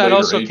inspires Well, that later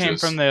also came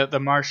from ages, the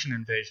Martian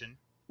invasion,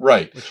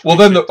 right? which Well,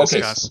 we then should okay,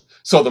 discuss.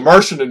 so the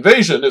Martian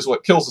invasion is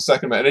what kills the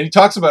second man, and he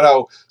talks about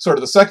how sort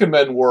of the second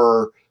men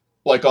were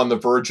like on the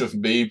verge of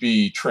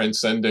maybe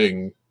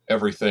transcending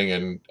everything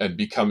and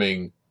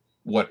becoming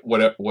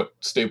what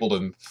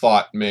Stapleton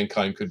thought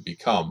mankind could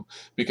become,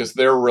 because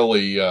they're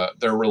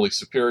really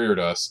superior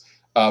to us.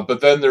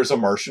 But then there's a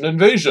Martian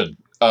invasion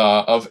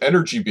of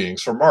energy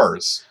beings from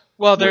Mars.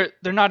 Well, What?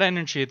 they're not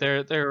energy.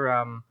 They're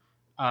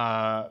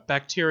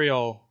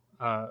bacterial,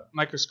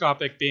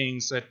 microscopic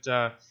beings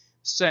that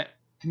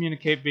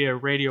communicate via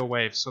radio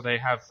waves. So they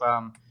have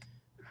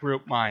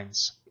group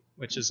minds,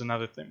 which is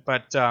another thing.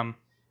 But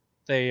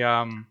they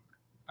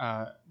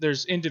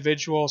there's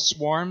individual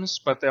swarms,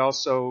 but they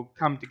also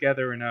come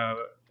together in a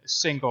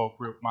single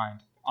group mind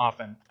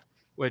often,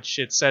 which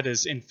it said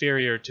is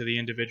inferior to the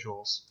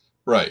individuals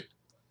Right.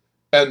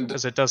 And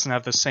because it doesn't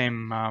have the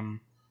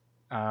same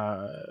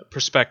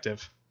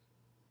perspective.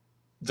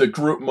 the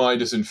group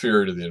mind is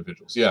inferior to the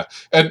individuals. Yeah,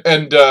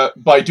 and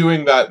by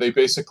doing that, they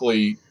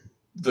basically,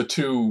 the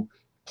two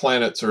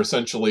planets are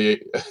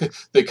essentially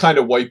they kind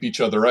of wipe each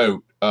other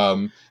out.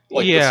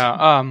 Like this.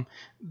 Yeah,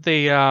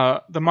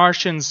 the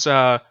Martians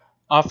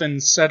often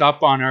set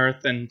up on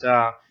Earth, and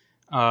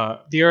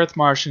the Earth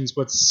Martians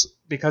would,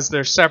 because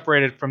they're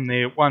separated from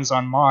the ones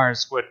on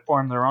Mars, would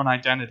form their own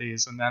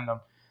identities, and then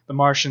the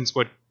Martians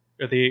would,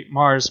 or the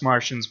Mars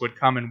Martians would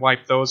come and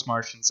wipe those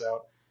Martians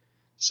out.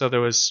 So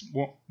there was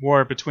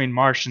war between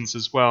Martians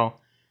as well.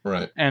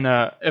 Right. And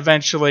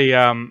eventually,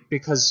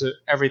 because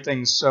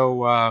everything's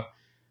so,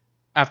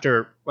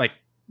 after like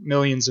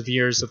millions of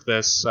years of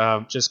this,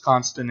 just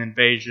constant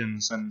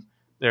invasions and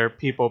their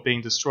people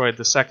being destroyed,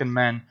 the Second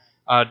Men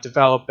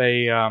develop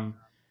a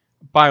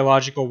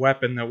biological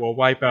weapon that will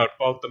wipe out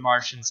both the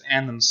Martians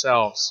and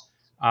themselves.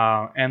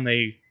 And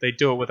they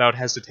do it without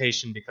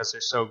hesitation because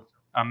they're so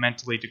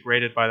mentally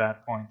degraded by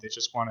that point. They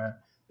just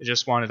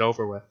want it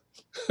over with.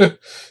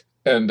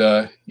 And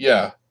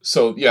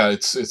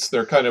it's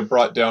they're kind of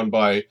brought down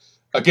by,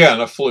 again,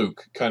 a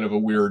fluke, kind of a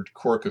weird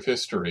quirk of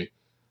history.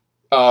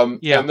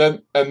 Yeah. And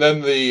then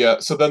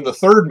the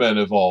Third Men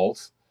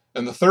evolve,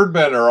 and the Third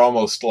Men are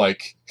almost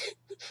like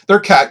they're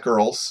cat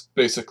girls,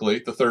 basically.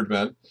 The Third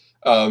Men,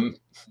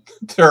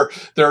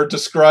 they're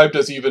described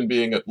as even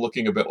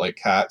looking a bit like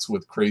cats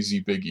with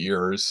crazy big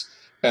ears,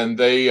 and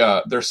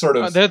they're sort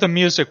of they're the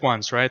music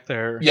ones, right?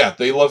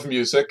 They love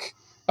music.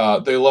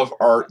 They love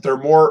art. They're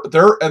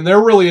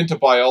really into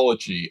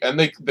biology, and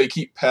they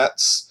keep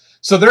pets.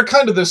 So they're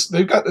kind of this.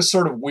 They've got this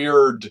sort of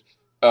weird,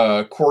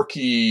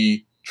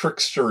 quirky,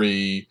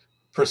 trickstery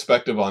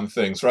perspective on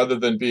things, rather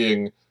than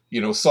being,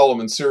 solemn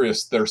and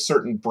serious. There are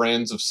certain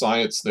brands of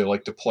science they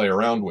like to play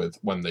around with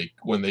when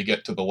they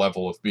get to the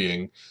level of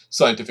being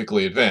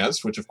scientifically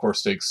advanced, which of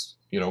course takes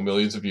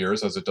millions of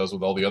years, as it does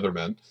with all the other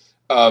men.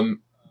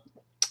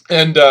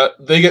 And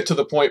they get to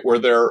the point where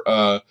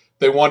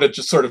they want to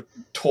just sort of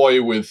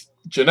toy with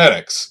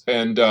genetics.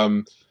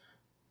 And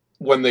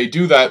when they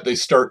do that, they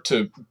start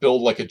to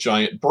build like a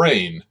giant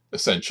brain,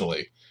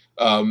 essentially,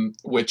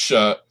 which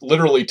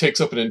literally takes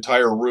up an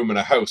entire room in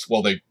a house.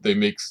 Well, they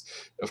make,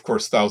 of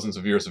course, thousands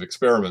of years of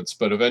experiments,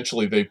 but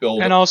eventually they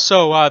build. And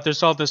also,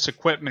 there's all this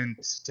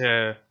equipment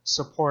to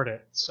support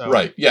it. So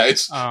right, yeah,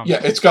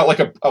 it's got like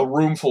a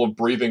room full of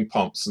breathing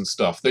pumps and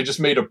stuff. They just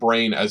made a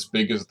brain as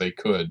big as they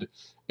could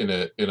in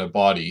a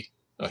body,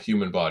 a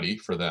human body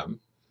for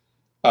them.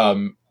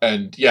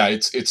 And yeah,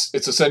 it's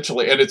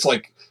essentially, and it's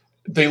like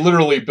they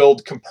literally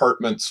build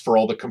compartments for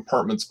all the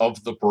compartments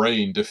of the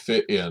brain to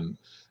fit in.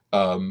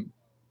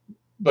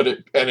 But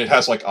it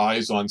has like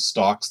eyes on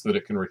stalks that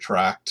it can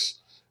retract.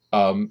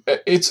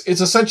 It's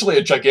essentially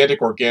a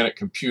gigantic organic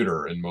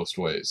computer in most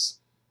ways.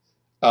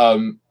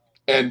 And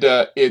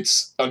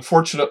it's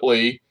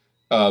unfortunately,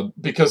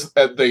 because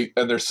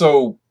they're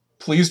so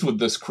pleased with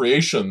this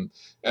creation,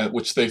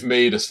 which they've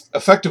made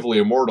effectively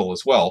immortal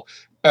as well.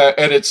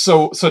 And it's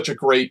such a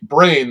great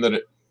brain that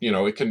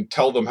it can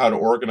tell them how to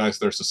organize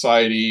their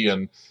society,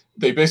 and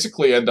they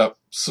basically end up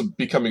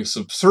becoming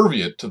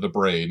subservient to the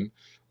brain.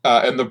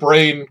 And the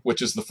brain,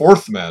 which is the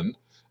Fourth Men,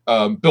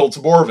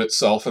 builds more of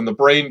itself, and the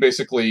brain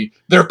basically,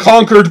 they're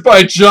conquered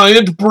by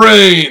giant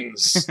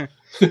brains.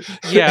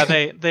 Yeah,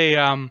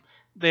 they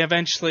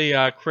eventually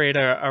create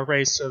a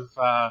race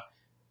of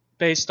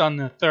based on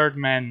the Third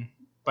Men,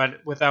 but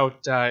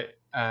without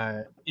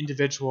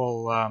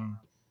individual.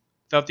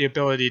 Without the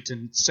ability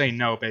to say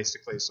no,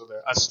 basically, so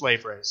they're a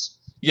slave race.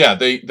 Yeah,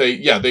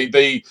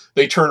 they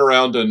turn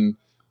around and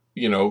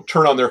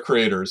turn on their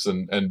creators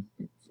and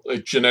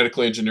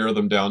genetically engineer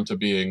them down to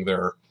being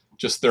their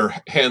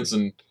hands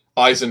and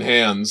eyes and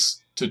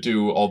hands to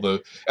do all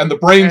the, and the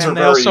brains are very. And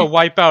they also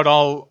wipe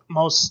out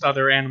most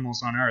other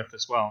animals on Earth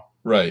as well.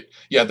 Right.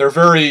 Yeah, they're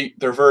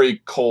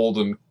very cold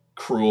and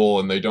cruel,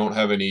 and they don't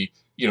have any.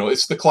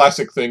 It's the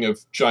classic thing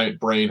of giant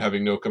brain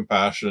having no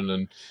compassion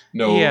and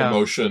no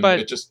emotion.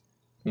 It just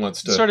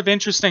wants to. It's sort of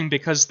interesting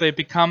because they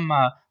become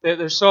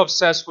they're so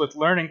obsessed with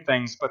learning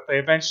things, but they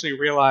eventually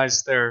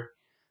realize they're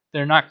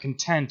not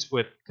content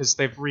with, because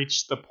they've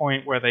reached the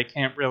point where they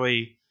can't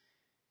really.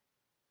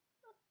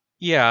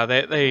 Yeah,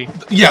 they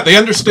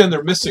understand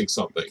they're missing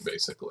something,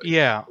 basically.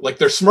 Yeah, like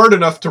they're smart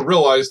enough to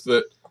realize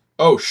that,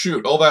 oh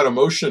shoot, all that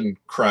emotion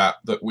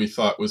crap that we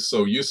thought was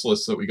so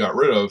useless that we got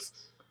rid of,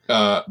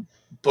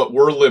 but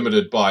we're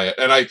limited by it.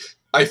 And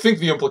I think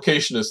the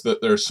implication is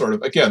that there's sort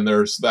of, again,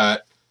 there's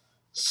that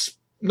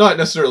not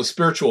necessarily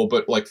spiritual,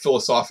 but like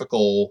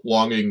philosophical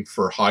longing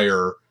for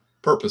higher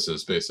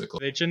purposes,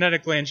 basically. They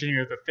genetically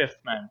engineer the Fifth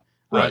Men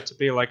Right. to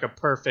be like a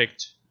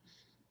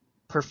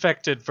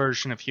perfected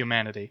version of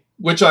humanity.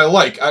 Which I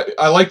like.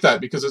 I like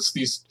that because it's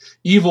these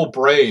evil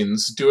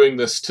brains doing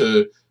this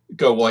to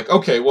go like,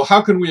 okay, well,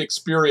 how can we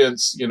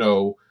experience,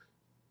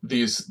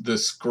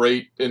 this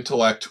great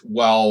intellect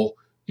while,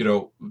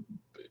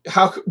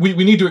 how we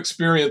need to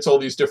experience all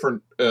these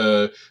different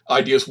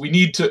ideas. We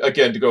need to,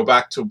 again, to go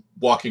back to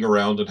walking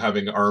around and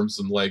having arms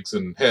and legs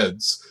and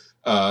heads,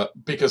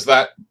 because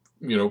that,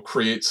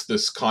 creates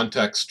this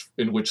context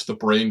in which the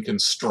brain can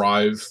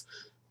strive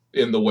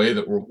in the way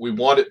that we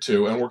want it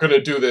to, and we're going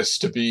to do this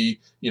to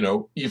be,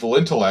 evil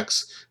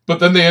intellects.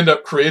 But then they end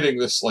up creating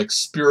this like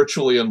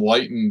spiritually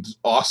enlightened,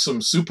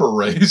 awesome super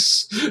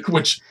race,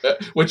 which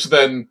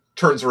then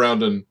turns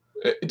around and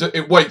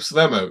it wipes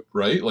them out,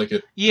 right? Like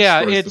it.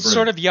 Yeah, it's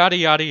sort of yada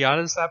yada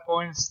yada. At that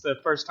point, it's the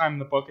first time in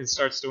the book it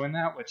starts doing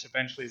that, which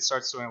eventually it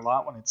starts doing a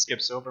lot when it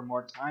skips over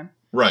more time.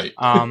 Right.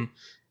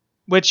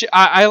 Which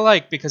I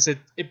like because it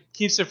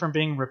keeps it from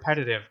being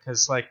repetitive.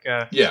 Because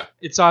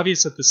it's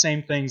obvious that the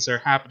same things are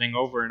happening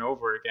over and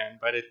over again,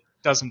 but it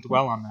doesn't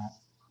dwell on that.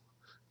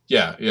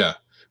 Yeah.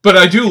 But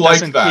I do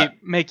like that.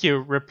 Make you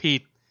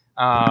repeat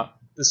the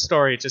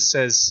story. It just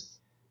says,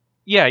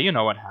 yeah, you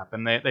know what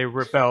happened. They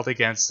rebelled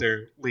against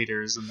their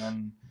leaders and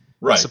then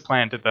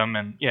supplanted them,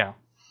 and yeah.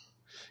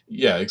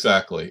 Yeah,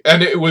 exactly.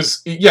 And it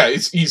was,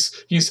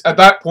 he's at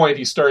that point,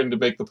 he's starting to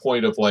make the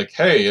point of like,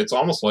 hey, it's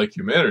almost like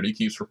humanity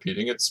keeps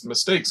repeating its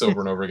mistakes over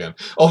and over again.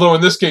 Although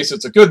in this case,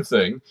 it's a good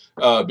thing,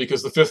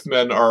 because the Fifth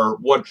Men are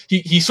one,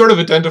 he sort of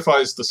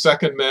identifies the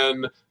Second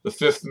Men, the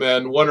Fifth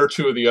Men, one or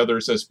two of the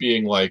others as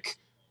being like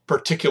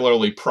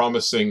particularly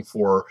promising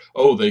for,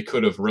 they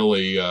could have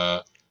really,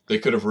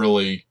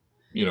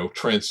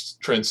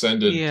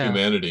 transcended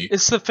humanity.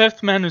 It's the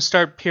Fifth Men who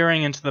start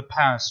peering into the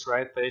past,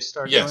 right? They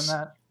start doing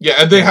that. Yeah,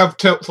 and they have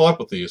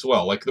telepathy as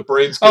well. Like the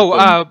brains.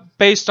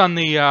 Based on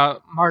the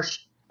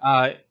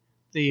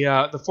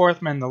the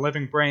Fourth Men, the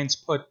living brains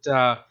put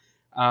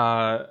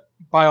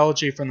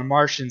biology from the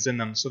Martians in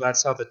them, so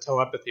that's how the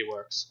telepathy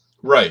works.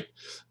 Right,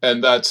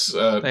 and that's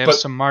they have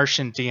some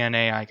Martian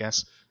DNA, I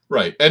guess.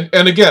 Right, and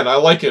again, I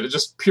like it. It's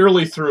just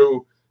purely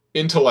through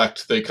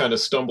intellect, they kind of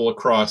stumble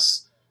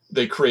across.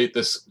 They create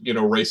this,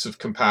 race of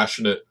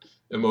compassionate,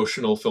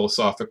 emotional,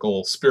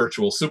 philosophical,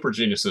 spiritual super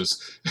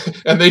geniuses.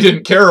 And they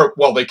didn't care,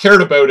 they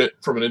cared about it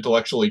from an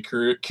intellectually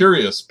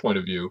curious point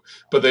of view,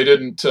 but they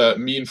didn't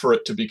mean for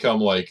it to become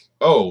like,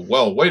 oh,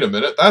 well, wait a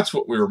minute, that's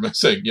what we were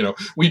missing.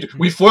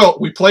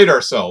 We played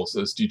ourselves,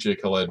 as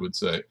DJ Khaled would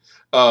say.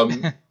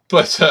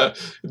 But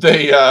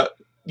they...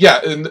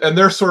 and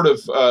they're sort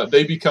of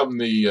they become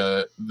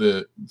the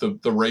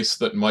race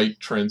that might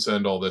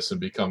transcend all this and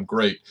become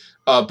great.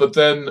 But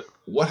then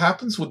what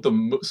happens with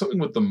something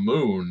with the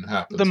moon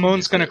happens? The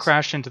moon's going to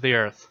crash into the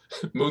Earth.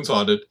 Moon's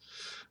haunted.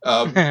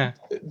 And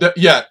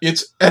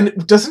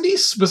doesn't he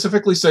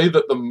specifically say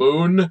that the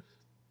moon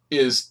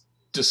is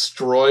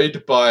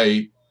destroyed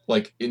by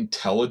like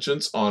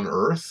intelligence on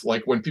Earth?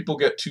 Like when people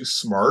get too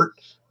smart.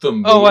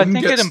 I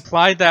think it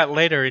implied that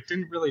later. It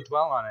didn't really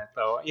dwell on it,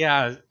 though.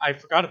 Yeah, I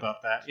forgot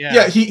about that.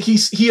 Yeah,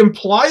 he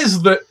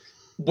implies that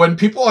when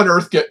people on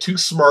Earth get too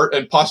smart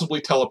and possibly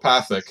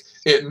telepathic,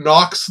 it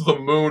knocks the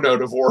moon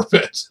out of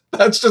orbit.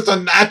 That's just a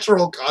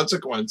natural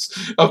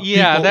consequence of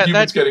humans getting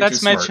too smart.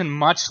 That's mentioned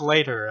much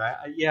later.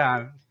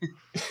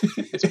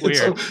 It's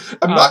weird.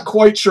 I'm not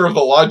quite sure of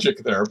the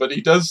logic there, but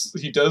he does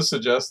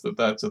suggest that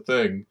that's a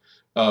thing.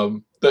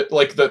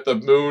 That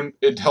the moon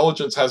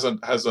intelligence has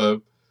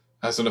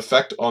an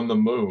effect on the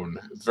moon.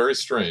 It's very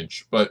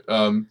strange, but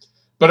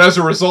as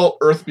a result,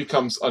 Earth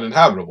becomes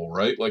uninhabitable,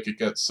 right? Like it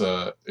gets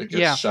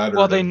shattered.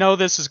 Well, they know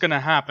this is going to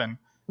happen,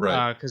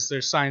 right? Because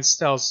their science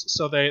tells.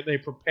 So they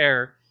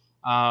prepare.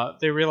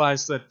 They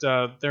realize that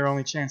their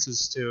only chance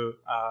is to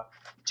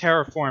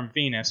terraform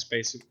Venus.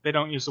 Basically, they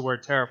don't use the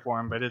word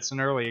terraform, but it's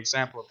an early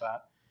example of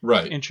that.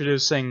 Right.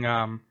 Introducing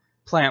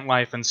plant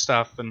life and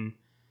stuff, and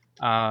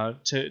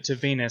to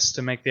Venus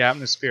to make the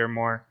atmosphere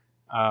more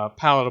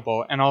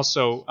palatable, and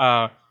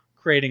also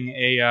creating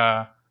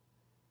a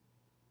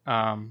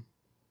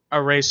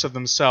race of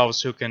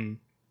themselves who can,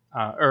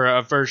 or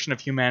a version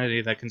of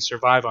humanity that can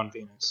survive on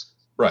Venus.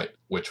 Right,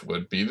 which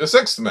would be the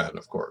Sixth Men,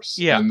 of course.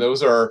 Yeah, and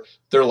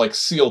they're like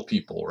seal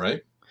people,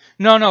 right?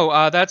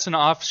 No, that's an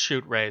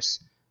offshoot race.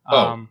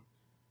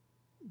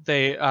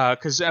 They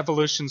because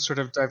evolution sort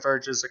of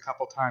diverges a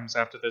couple times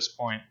after this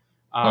point.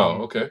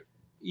 Okay.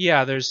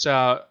 Yeah, there's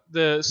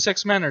the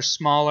Six Men are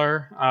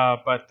smaller,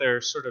 but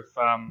they're sort of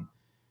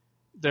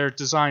they're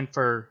designed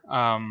for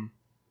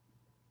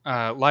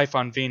life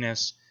on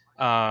Venus,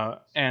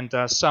 and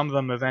some of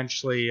them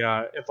eventually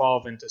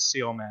evolve into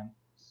Seal Men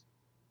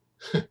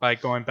by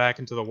going back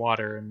into the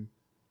water, and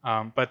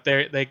but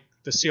the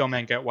Seal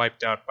Men get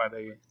wiped out by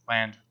the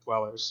land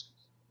dwellers.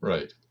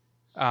 Right.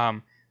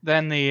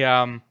 Then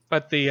the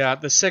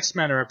Six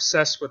Men are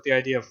obsessed with the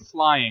idea of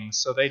flying,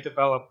 so they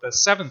develop the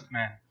Seventh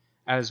Men.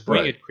 as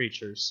Right. winged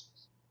creatures.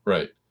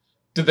 Right.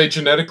 Did they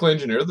genetically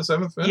engineer the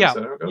seventh man? Is Yeah,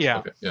 that how it goes? yeah.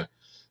 Okay. Yeah.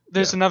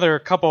 There's Yeah. another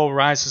couple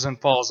rises and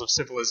falls of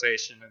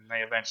civilization, and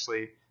they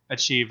eventually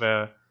achieve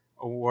a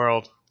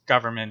world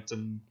government,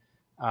 and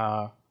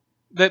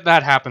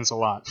that happens a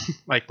lot,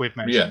 like we've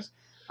mentioned. Yes.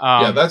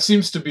 Yeah. Um, That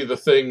seems to be the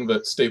thing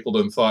that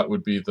Stapleton thought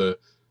would be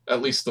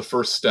at least the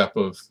first step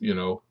of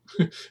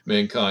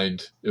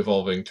mankind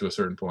evolving to a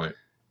certain point.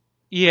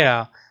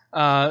 yeah.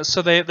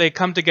 So they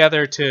come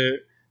together to,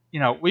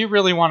 we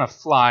really want to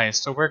fly,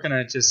 so we're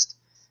gonna just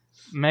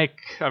make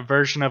a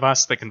version of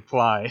us that can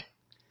fly.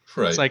 It's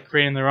Right. like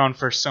creating their own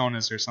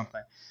personas or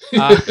something.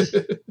 Uh,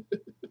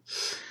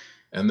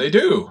 And they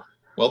do.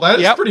 Well, that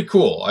is yep. pretty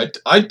cool.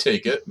 I'd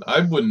take it.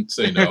 I wouldn't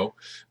say no.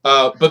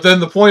 But then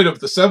the point of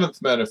the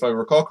seventh men, if I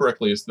recall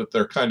correctly, is that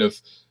they're kind of,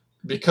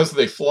 because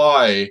they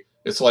fly,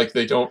 it's like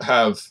they don't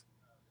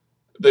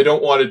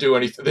want to do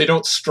anything. They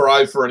don't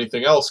strive for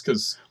anything else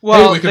because, hey,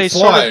 Well, we can they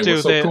sort fly. of We're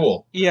do. so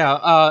cool.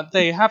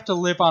 They have to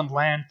live on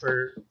land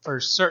for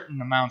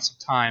certain amounts of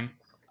time,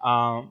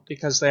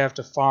 because they have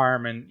to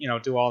farm and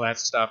do all that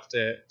stuff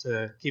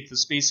to keep the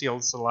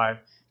species alive.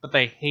 But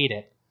they hate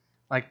it.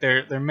 Like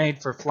they're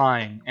made for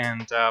flying,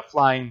 and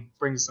flying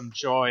brings them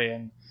joy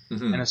and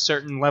Hmm. a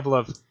certain level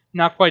of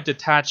not quite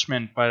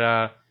detachment,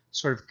 but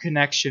sort of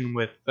connection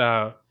with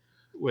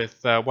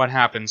what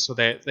happens. So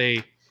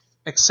they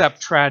accept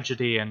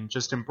tragedy and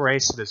just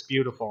embrace it as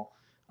beautiful.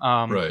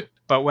 Right.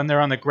 But when they're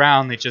on the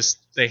ground,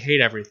 they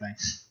hate everything.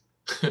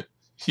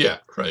 Yeah.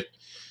 Right.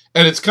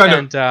 And it's kind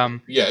of,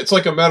 And yeah, it's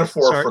like a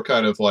metaphor sorry, for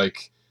kind of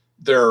like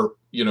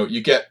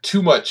you get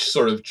too much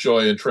sort of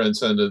joy and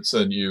transcendence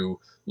and you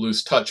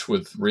lose touch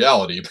with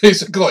reality,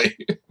 basically,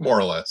 more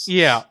or less.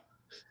 yeah,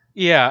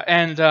 yeah,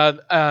 and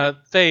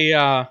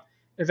they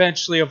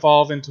eventually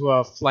evolve into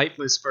a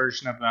flightless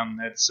version of them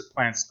that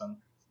supplants them.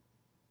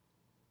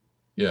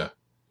 Yeah.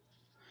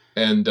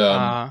 And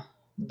Uh,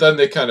 then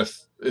they kind of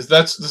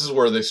this is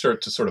where they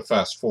start to sort of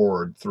fast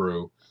forward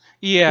through.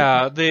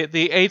 yeah,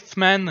 the eighth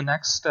men, the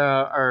next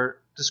are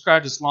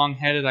described as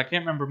long-headed. I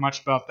can't remember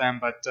much about them,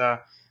 but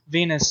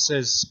Venus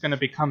is going to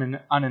become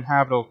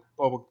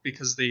uninhabitable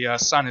because the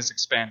sun is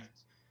expanded.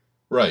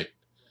 Right.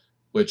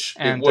 Which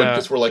it And would,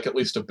 because we're like at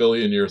least a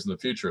billion years in the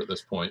future at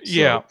this point.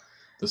 yeah, So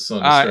the sun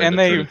is starting and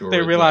to turn into a they red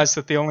giant. realize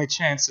that the only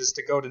chance is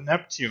to go to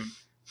Neptune,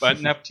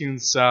 but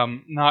Neptune's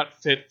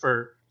not fit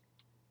for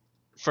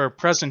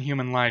present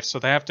human life, so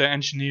they have to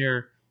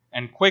engineer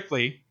and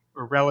quickly,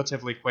 or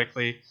relatively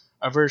quickly,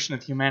 a version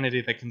of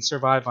humanity that can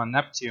survive on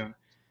Neptune.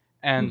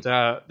 And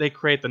they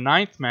create the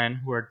ninth men,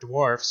 who are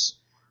dwarfs,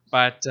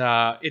 but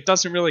it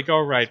doesn't really go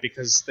right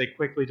because they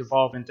quickly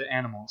devolve into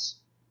animals.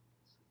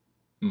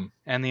 Hmm.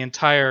 And the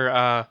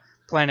entire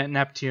planet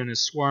Neptune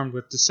is swarmed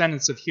with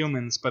descendants of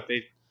humans, but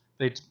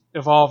they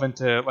evolve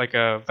into like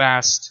a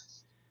vast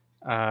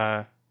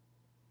uh,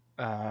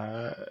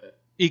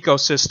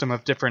 ecosystem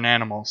of different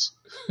animals.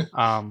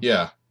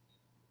 Yeah.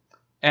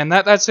 And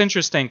that's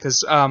interesting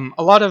because a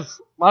lot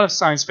of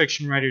science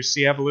fiction writers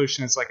see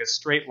evolution as like a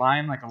straight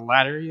line, like a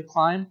ladder you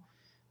climb,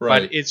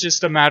 Right. but it's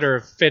just a matter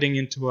of fitting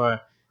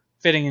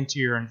into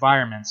your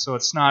environment. So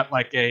it's not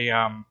like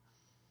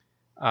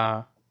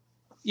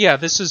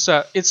this is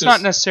it's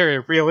not necessarily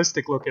a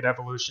realistic look at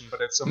evolution,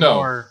 but it's a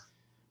No.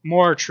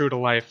 more true to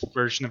life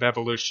version of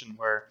evolution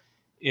where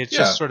it's Yeah.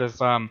 just sort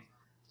of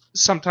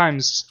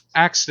sometimes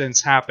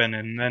accidents happen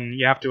and then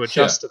you have to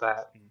adjust to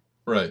that.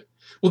 Right.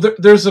 Well,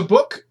 there's a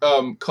book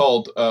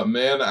called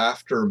Man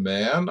After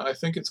Man, I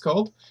think it's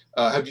called.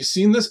 Have you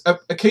seen this?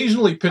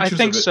 Occasionally I pictures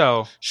think of it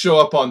so. show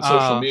up on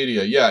social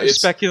media. Yeah, The it's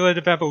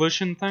speculative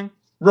evolution thing.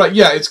 right.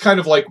 Yeah, it's kind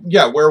of like,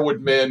 where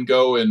would man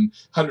go in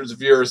hundreds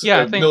of years, Yeah,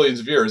 I think millions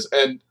of years?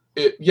 And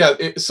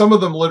some of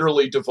them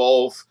literally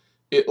devolve.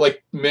 It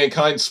like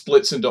mankind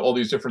splits into all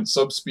these different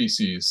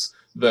subspecies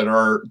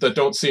that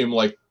don't seem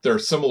like they're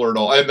similar at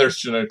all. And there's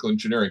genetic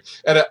engineering,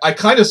 and I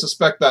kind of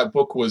suspect that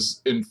book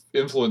was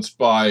influenced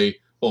by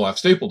Olaf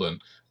Stapledon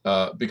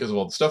because of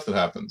all the stuff that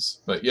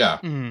happens. But yeah,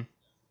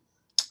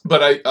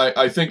 but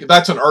I think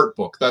that's an art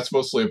book. That's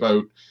mostly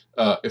about,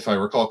 if I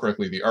recall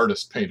correctly, the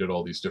artist painted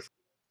all these different.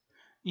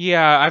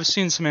 Yeah, I've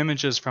seen some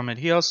images from it.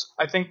 He also,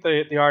 I think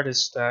the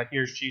artist he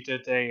or she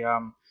did a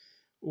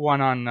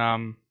one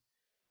on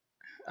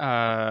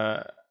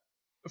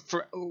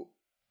for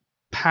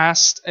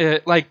past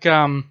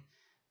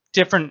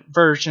different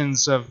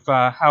versions of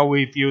how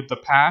we viewed the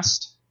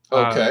past,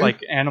 Okay.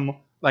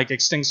 like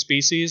extinct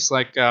species.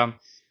 Like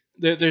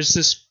there's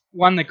this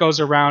one that goes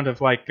around of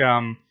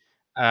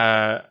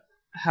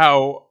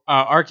how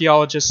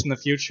archaeologists in the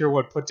future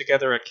would put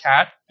together a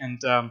cat and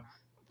from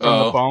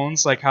the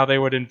bones, like how they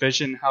would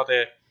envision how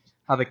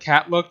the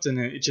cat looked, and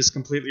it's just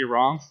completely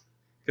wrong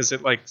because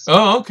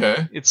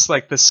Okay. it's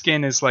like the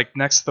skin is like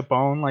next to the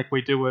bone, like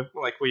we do with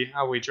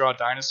how we draw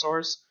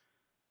dinosaurs.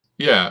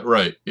 Yeah.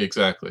 Right.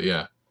 Exactly.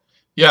 Yeah.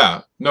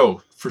 Yeah.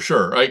 No, for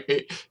sure.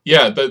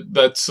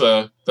 That's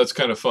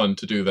kind of fun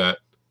to do that.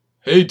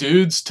 Hey,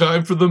 dudes,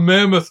 time for the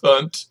mammoth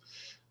hunt.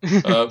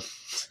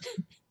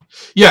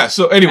 Yeah.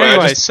 So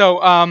anyway,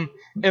 So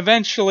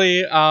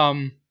eventually,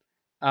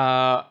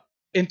 uh,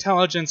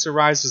 intelligence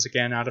arises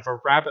again out of a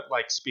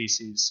rabbit-like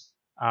species,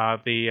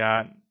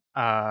 the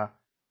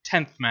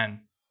 10th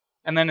men,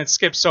 and then it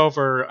skips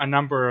over a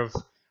number of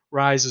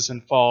rises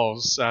and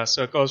falls.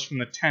 So it goes from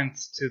the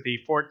 10th to the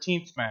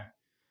 14th men.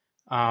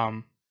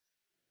 Um,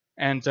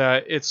 and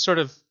it's sort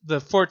of the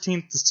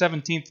 14th to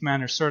 17th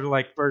men are sort of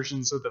like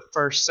versions of the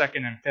first,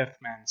 second, and fifth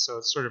men. So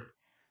it's sort of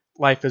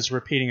life is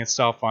repeating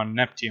itself on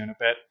Neptune a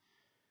bit.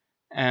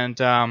 And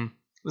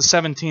the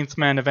 17th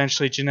men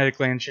eventually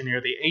genetically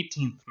engineer the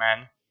 18th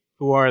men,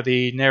 who are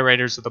the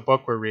narrators of the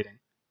book we're reading.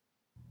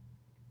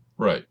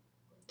 Right.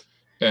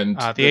 And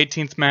the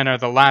 18th men are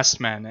the last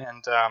men,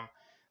 and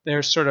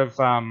they're sort of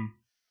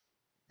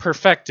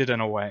perfected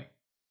in a way.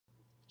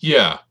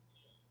 Yeah.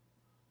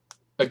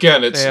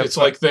 Again, it's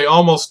like they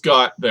almost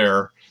got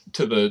there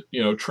to the,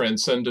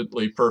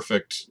 transcendently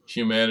perfect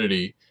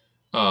humanity,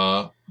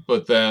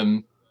 but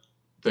then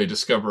they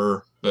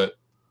discover that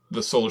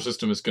the solar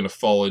system is going to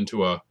fall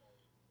into a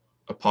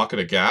pocket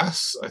of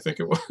gas, I think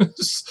it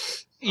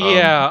was.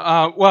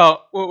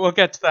 Well, we'll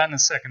get to that in a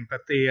second,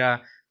 but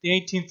the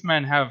 18th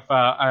men have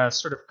a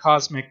sort of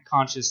cosmic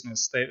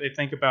consciousness. They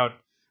think about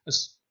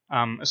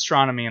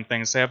astronomy and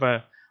things. They have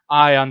an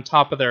eye on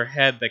top of their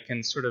head that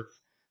can sort of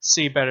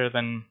see better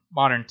than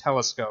modern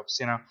telescopes,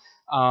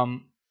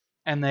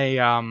 and they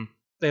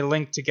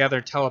link together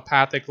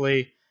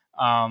telepathically,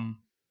 and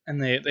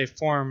they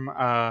form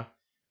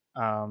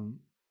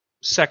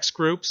sex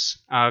groups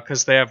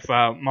because they have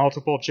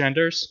multiple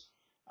genders,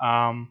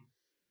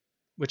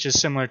 which is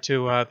similar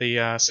to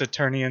the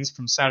Saturnians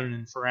from Saturn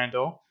and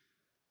Ferrandul.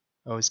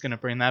 Always going to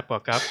bring that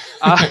book up.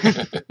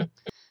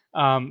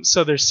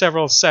 So there's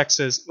several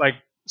sexes,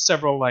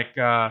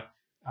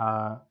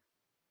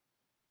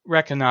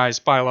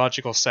 recognized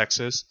biological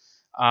sexes,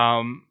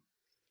 and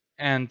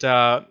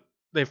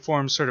they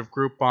form sort of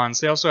group bonds.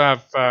 They also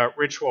have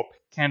ritual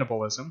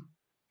cannibalism,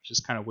 which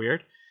is kind of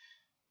weird.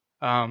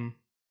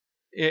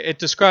 It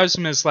describes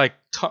them as like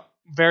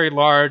very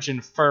large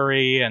and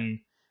furry, and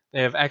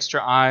they have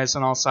extra eyes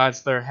on all sides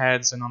of their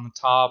heads and on the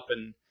top,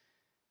 and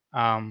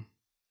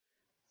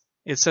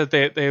it said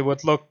they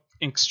would look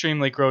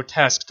extremely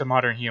grotesque to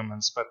modern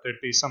humans, but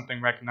there'd be something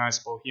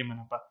recognizably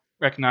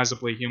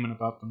human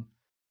about them.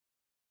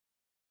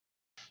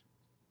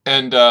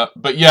 And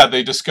but yeah,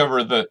 they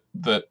discover that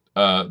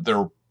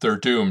they're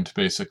doomed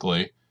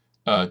basically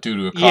due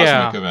to a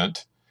cosmic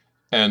event,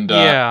 and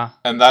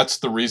that's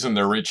the reason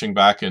they're reaching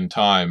back in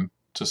time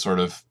to sort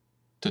of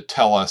to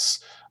tell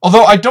us.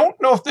 Although I don't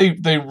know if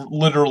they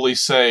literally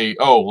say,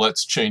 "Oh,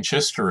 let's change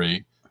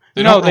history."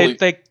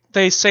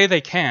 They say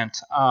they can't.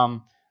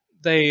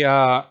 They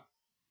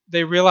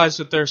realize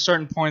that there are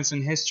certain points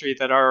in history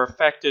that are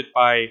affected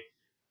by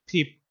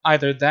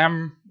either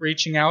them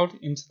reaching out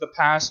into the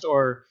past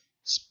or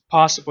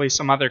possibly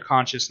some other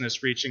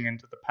consciousness reaching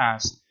into the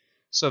past.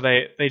 So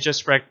they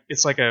just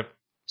it's like a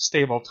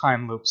stable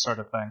time loop sort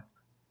of thing.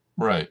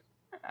 Right.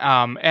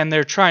 And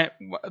they're trying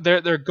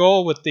their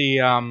goal with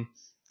the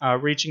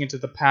reaching into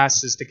the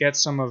past is to get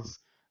some of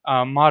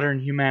modern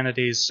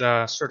humanity's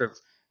sort of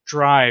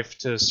drive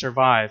to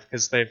survive,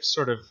 because they've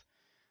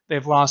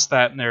lost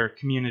that in their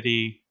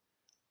community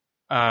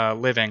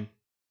living.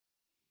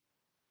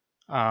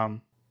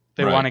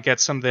 They want to get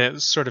some of the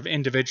sort of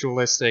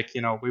individualistic,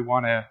 we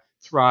want to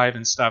thrive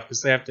and stuff,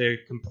 because they have to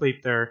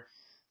complete their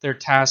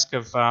task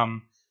of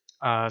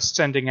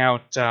sending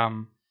out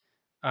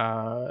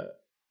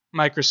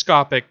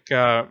microscopic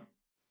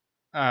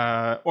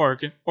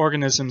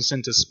organisms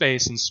into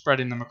space and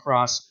spreading them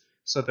across,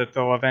 so that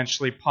they'll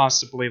eventually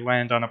possibly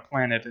land on a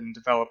planet and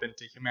develop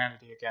into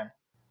humanity again.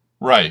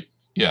 Right.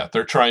 Yeah,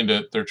 they're trying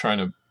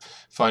to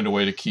find a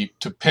way to keep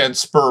to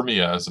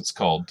panspermia, as it's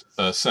called,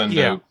 send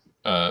out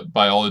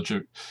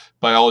biology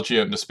out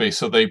into space.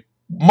 So they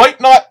might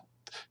not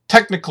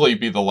technically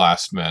be the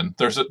last men.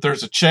 There's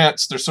a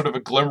chance. There's sort of a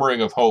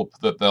glimmering of hope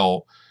that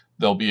they'll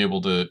be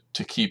able to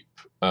keep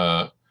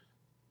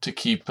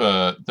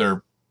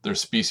their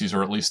species,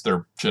 or at least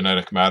their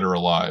genetic matter,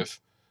 alive,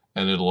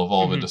 and it'll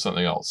evolve into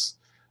something else.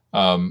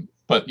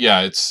 But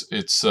yeah, it's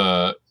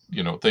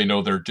they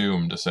know they're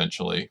doomed,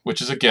 essentially,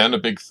 which is again a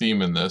big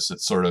theme in this.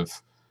 It's sort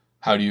of,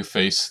 how do you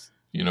face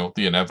the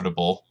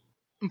inevitable?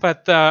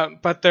 But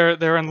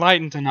they're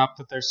enlightened enough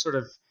that they're sort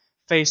of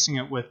facing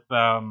it with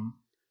at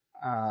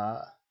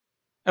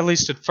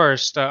least at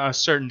first a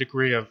certain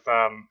degree of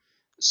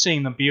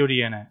seeing the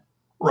beauty in it.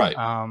 Right.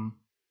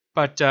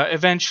 But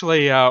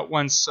eventually,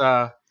 once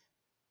the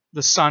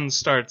sun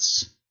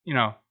starts,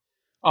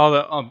 all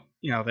the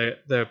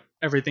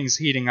everything's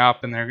heating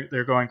up and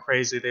they're going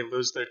crazy. They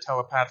lose their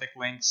telepathic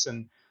links,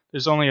 and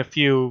there's only a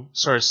few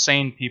sort of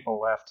sane people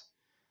left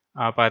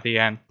by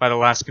the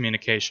last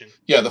communication.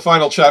 Yeah, the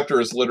final chapter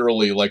is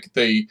literally like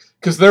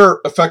because they're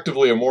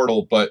effectively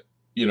immortal, but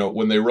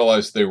when they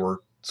realized they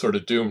were sort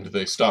of doomed,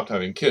 they stopped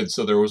having kids.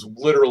 So there was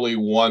literally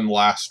one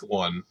last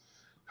one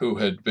who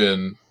had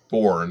been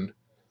born,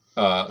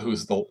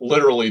 who's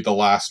literally the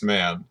last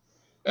man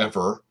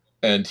ever,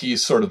 and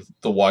he's sort of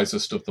the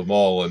wisest of them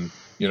all. And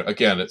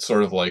again, it's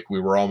sort of like we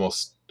were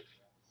almost,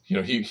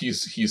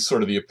 he's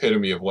sort of the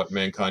epitome of what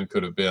mankind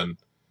could have been,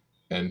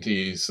 and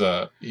he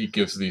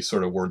gives these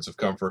sort of words of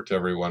comfort to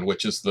everyone,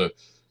 which is the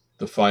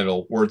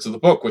final words of the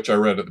book, which I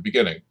read at the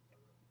beginning,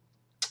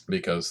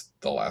 because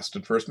the last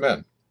and first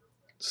men.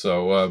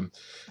 So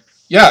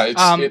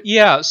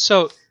yeah.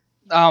 So,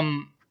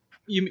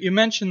 you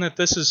mentioned that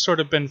this has sort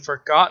of been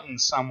forgotten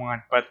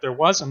somewhat, but there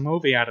was a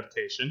movie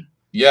adaptation.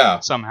 Yeah.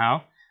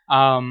 Somehow.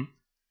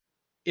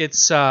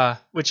 It's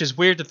which is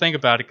weird to think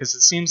about it, because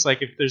it seems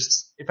like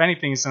if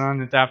anything is an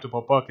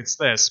unadaptable book, it's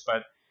this.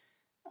 But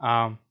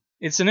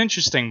it's an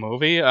interesting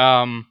movie.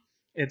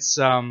 It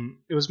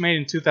was made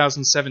in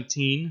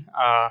 2017.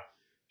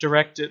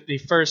 Directed the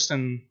first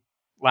and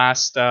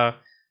last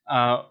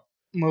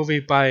movie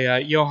by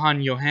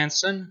Johan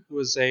Johansson, who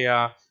was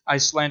a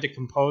Icelandic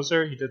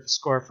composer. He did the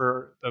score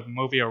for the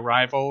movie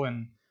Arrival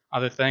and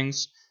other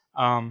things.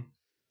 And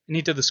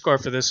he did the score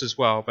for this as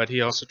well, but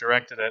he also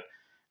directed it.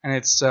 And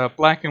it's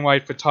black and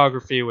white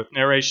photography with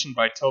narration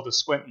by Tilda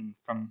Swinton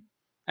from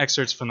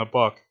excerpts from the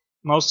book.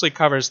 Mostly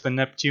covers the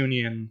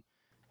Neptunian.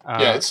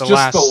 It's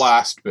the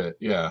last bit.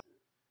 Yeah.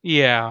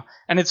 Yeah,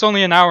 and it's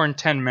only an hour and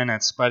 10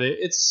 minutes, but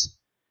it's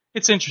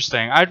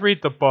interesting. I'd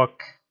read the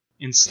book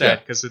instead,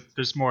 because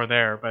there's more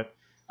there. But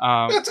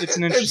it's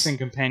an interesting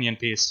companion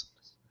piece.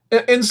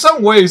 In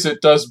some ways,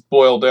 it does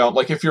boil down.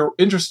 Like, if you're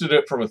interested in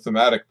it from a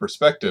thematic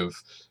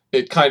perspective,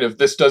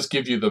 this does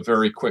give you the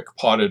very quick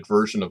potted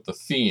version of the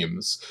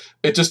themes.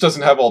 It just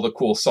doesn't have all the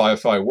cool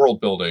sci-fi world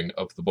building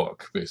of the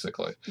book,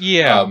 basically.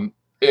 Yeah.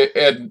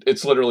 And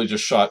it's literally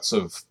just shots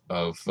of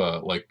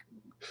like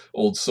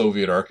old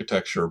Soviet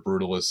architecture,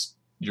 brutalist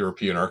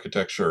European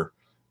architecture,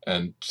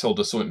 and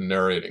Tilda Swinton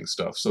narrating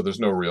stuff. So there's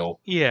no real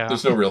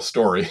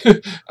story.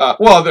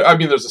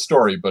 There's a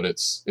story, but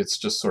it's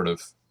just sort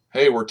of,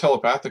 hey, we're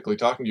telepathically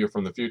talking to you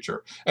from the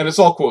future, and it's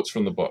all quotes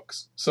from the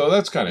books. So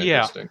that's kind of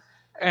interesting.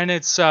 And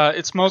it's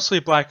mostly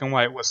black and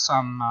white with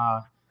some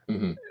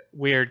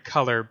weird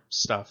color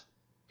stuff.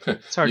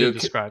 It's hard to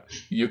describe.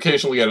 You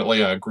occasionally get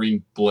a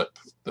green blip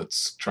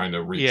that's trying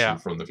to reach you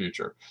from the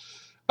future.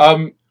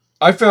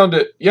 I found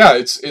it. Yeah,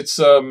 it's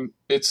an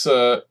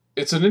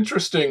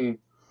interesting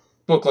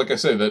book. Like I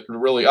say, that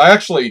really,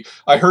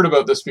 I heard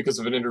about this because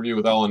of an interview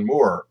with Alan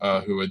Moore,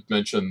 who had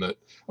mentioned that,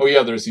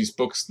 there's these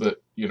books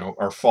that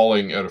are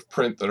falling out of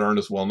print that aren't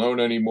as well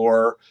known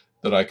anymore,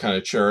 that I kind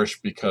of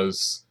cherish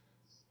because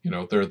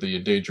they're the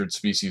endangered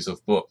species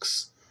of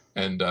books.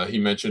 And he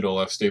mentioned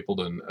O.F.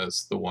 Stapledon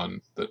as the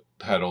one that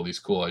had all these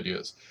cool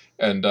ideas.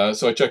 And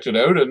so I checked it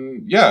out,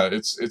 and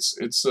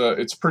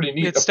it's pretty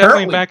neat. It's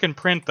definitely back in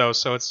print though,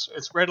 so it's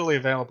readily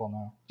available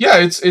now.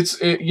 Yeah,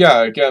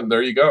 again,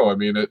 there you go. I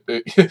mean,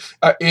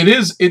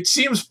 it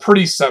seems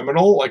pretty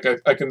seminal. Like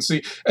I can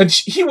see, and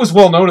he was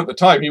well known at the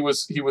time. He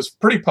was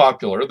pretty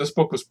popular. This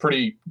book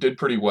did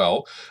pretty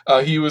well.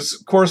 He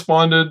was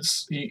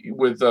correspondence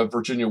with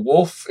Virginia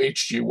Woolf,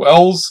 H.G.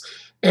 Wells.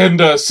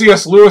 And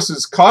C.S.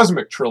 Lewis's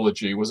Cosmic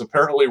Trilogy was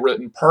apparently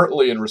written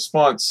partly in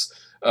response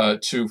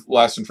to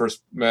Last and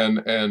First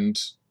Men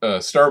and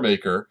Star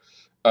Maker,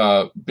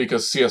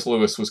 because C.S.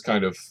 Lewis was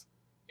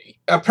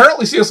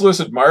apparently C.S. Lewis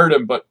admired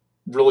him, but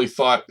really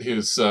thought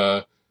his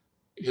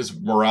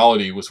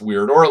morality was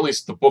weird, or at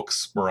least the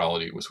book's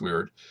morality was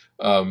weird.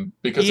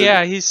 Because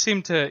he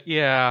seemed to.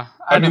 Yeah,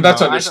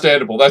 that's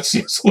understandable. That's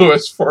C.S.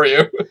 Lewis for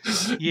you.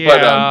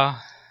 Yeah,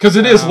 because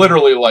it is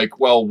literally like,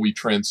 well, we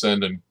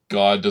transcend and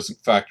God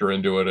doesn't factor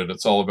into it, and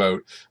it's all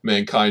about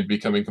mankind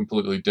becoming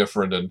completely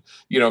different. And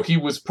he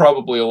was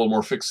probably a little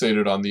more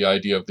fixated on the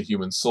idea of the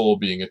human soul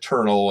being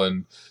eternal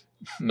and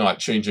not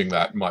changing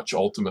that much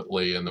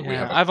ultimately. And that we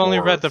have. I've only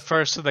read the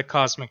first of the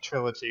Cosmic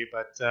Trilogy,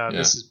 but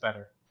this is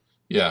better.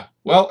 Yeah.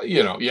 Well,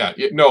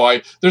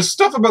 there's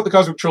stuff about the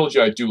Cosmic Trilogy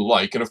I do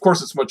like, and of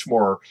course it's much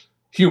more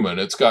human.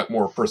 It's got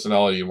more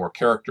personality and more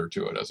character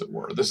to it, as it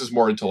were. This is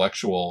more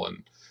intellectual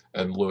and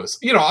Lewis,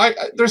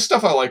 there's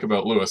stuff I like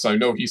about Lewis. I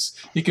know he's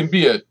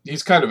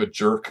kind of a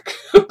jerk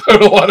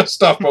about a lot of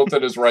stuff, both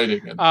in his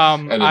writing and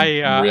in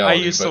reality. I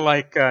used to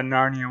like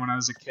Narnia when I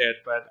was a kid,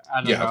 but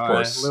I don't know. Of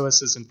course.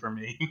 Lewis isn't for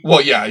me.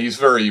 Well, yeah, he's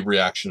very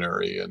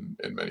reactionary in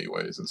many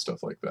ways and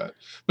stuff like that.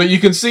 But you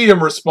can see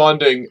him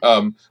responding,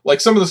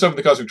 like some of the stuff in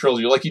the Cosmic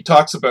Trilogy, like he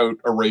talks about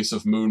a race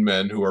of moon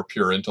men who are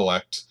pure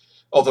intellect.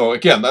 Although,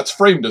 again, that's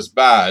framed as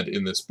bad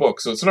in this book,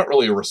 so it's not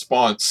really a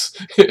response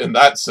in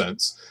that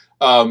sense.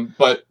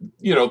 But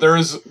there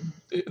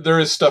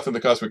is stuff in the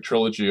Cosmic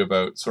Trilogy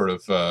about sort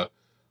of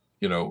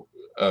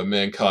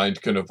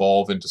mankind can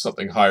evolve into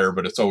something higher,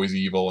 but it's always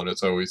evil and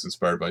it's always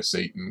inspired by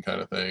Satan,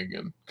 kind of thing,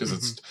 and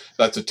because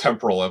that's a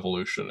temporal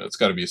evolution. It's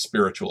got to be a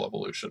spiritual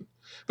evolution.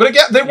 But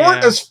again, they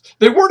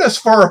weren't as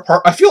far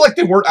apart. I feel like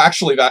they weren't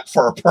actually that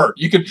far apart.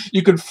 You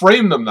could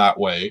frame them that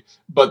way,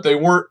 but they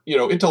weren't.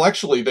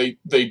 Intellectually,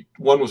 they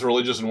one was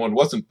religious and one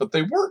wasn't, but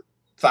they weren't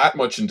that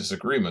much in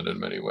disagreement in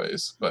many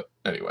ways. But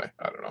anyway,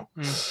 I don't know.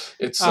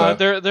 It's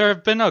there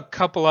have been a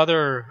couple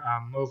other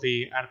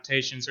movie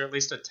adaptations, or at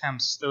least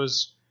attempts. There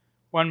was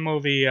one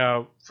movie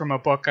from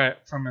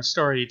a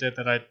story he did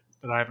that I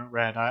haven't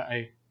read.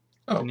 I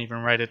didn't even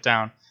write it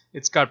down.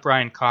 It's got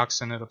Brian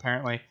Cox in it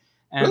apparently,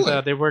 and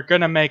Really? they were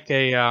gonna make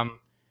a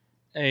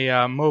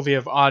movie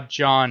of Odd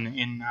John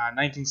in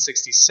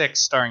 1966,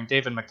 starring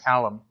David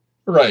McCallum.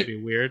 Right. That'd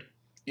be weird.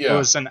 Yeah. It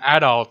was an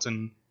adult,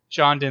 and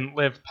John didn't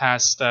live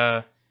past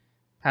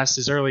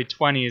his early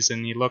 20s,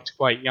 and he looked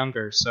quite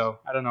younger. So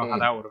I don't know how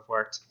that would have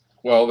worked.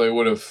 Well, they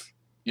would have.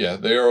 Yeah,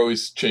 they are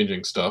always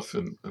changing stuff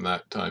in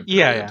that time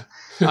period.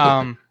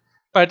 Yeah.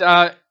 But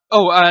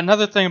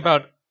another thing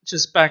about,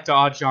 just back to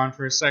Odd John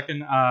for a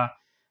second.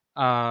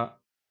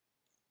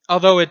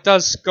 Although it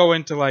does go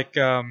into like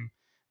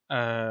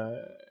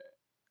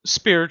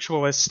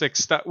spiritualistic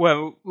stuff,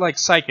 well, like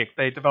psychic.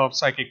 They develop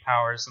psychic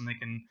powers, and they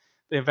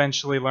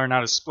eventually learn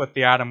how to split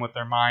the atom with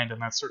their mind and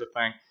that sort of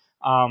thing.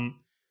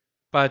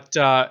 But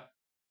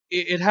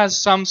it has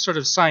some sort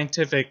of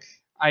scientific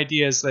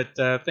ideas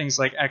that things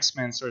like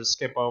X-Men sort of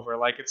skip over.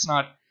 Like, it's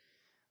not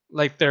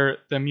like the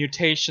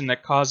mutation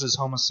that causes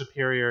Homo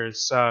superior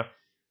is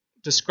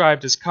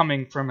described as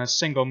coming from a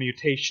single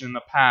mutation in the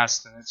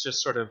past, and it's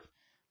just sort of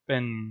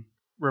been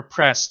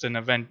repressed and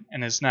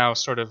is now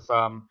sort of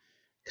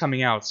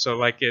coming out. So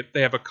like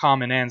they have a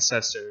common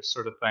ancestor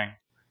sort of thing,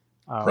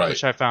 Right.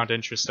 which I found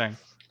interesting.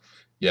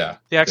 Yeah.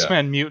 The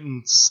X-Men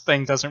mutants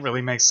thing doesn't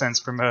really make sense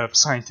from a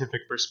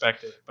scientific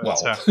perspective. But,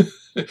 Well,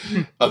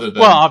 other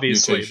than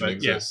obviously, mutation but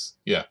exists.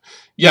 Yeah.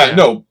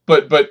 Yeah.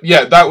 But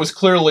yeah, that was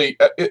clearly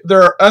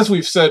there. As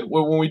we've said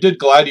when we did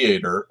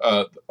Gladiator,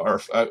 it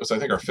was, I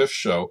think, our 5th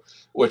show,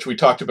 which we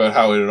talked about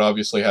how it had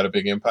obviously had a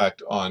big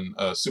impact on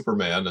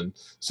Superman and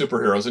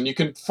superheroes, and you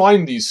can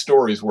find these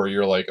stories where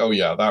you're like, oh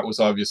yeah, that was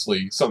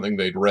obviously something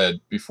they'd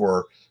read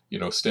before,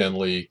 Stan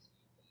Lee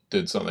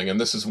did something, and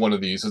this is one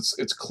of these.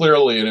 It's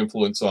clearly an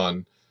influence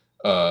on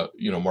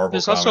Marvel.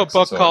 There's Comics also a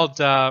book so called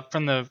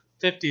from the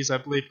 50s, I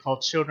believe,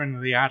 called Children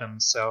of the Atom.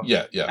 So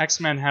yeah.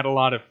 X-Men had a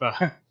lot of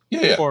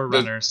Yeah.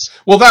 forerunners.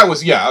 Well, that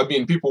was, I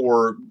mean, people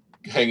were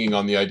hanging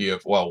on the idea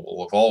of, well,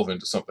 we'll evolve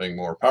into something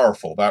more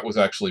powerful. That was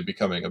actually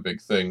becoming a big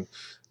thing.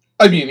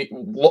 I mean,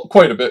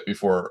 quite a bit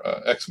before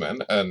X-Men,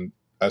 and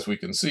as we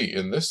can see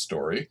in this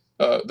story,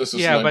 this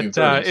is 1930s.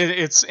 But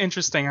it's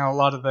interesting how a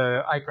lot of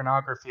the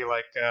iconography,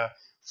 like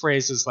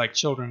phrases like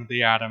Children of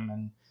the Atom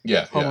and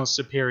Homo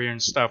superior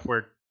and stuff,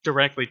 were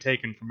directly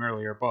taken from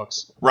earlier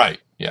books. Right,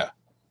 yeah.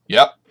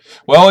 Yep.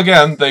 Well,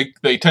 again,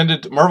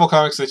 Marvel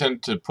Comics, they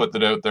tended to put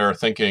that out there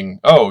thinking,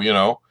 oh,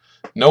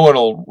 no one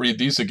will read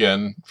these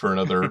again for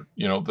another,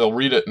 they'll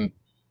read it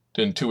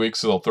in 2 weeks,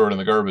 so they'll throw it in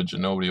the garbage,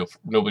 and nobody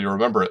will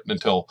remember it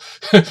until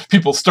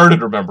people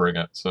started remembering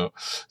it. So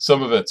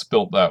some of it's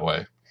built that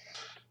way.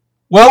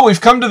 Well, we've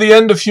come to the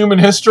end of human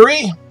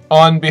history.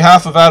 On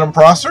behalf of Adam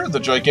Prosser, the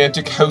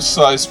gigantic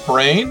house-sized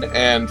brain,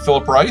 and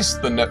Philip Rice,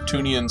 the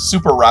Neptunian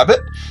super rabbit,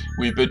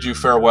 we bid you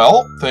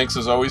farewell. Thanks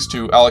as always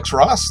to Alex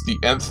Ross, the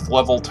nth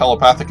level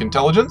telepathic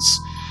intelligence,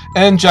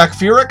 and Jack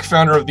Furyk,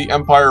 founder of the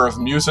Empire of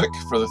Music,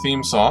 for the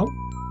theme song.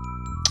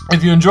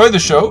 If you enjoy the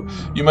show,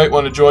 you might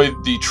want to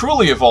join the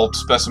truly evolved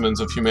specimens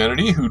of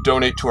humanity who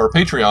donate to our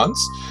Patreons.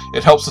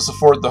 It helps us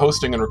afford the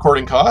hosting and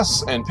recording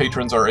costs, and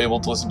patrons are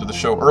able to listen to the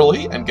show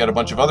early and get a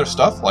bunch of other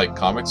stuff like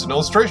comics and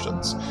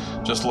illustrations.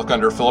 Just look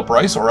under Philip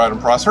Rice or Adam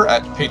Prosser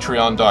at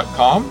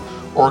patreon.com,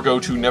 or go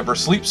to Never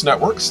Sleeps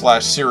Network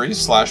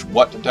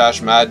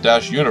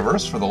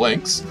 /series/what-mad-universe for the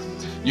links.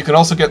 You can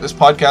also get this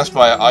podcast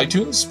via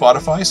iTunes,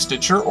 Spotify,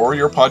 Stitcher, or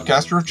your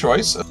podcaster of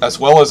choice, as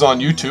well as on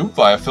YouTube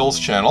via Phil's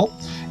channel.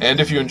 And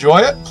if you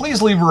enjoy it,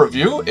 please leave a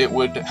review. It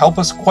would help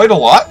us quite a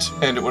lot,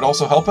 and it would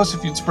also help us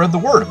if you'd spread the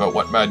word about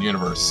What Mad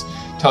Universe.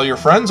 Tell your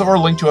friends or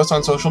link to us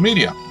on social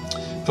media.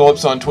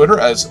 Philip's on Twitter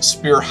as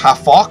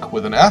SpearHafok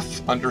with an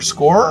F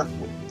 _,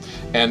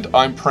 and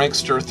I'm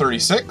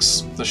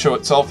Prankster36. The show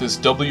itself is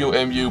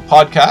WMU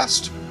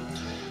Podcast.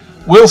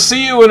 We'll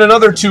see you in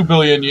another 2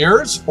 billion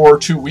years, or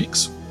 2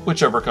 weeks,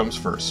 whichever comes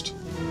first.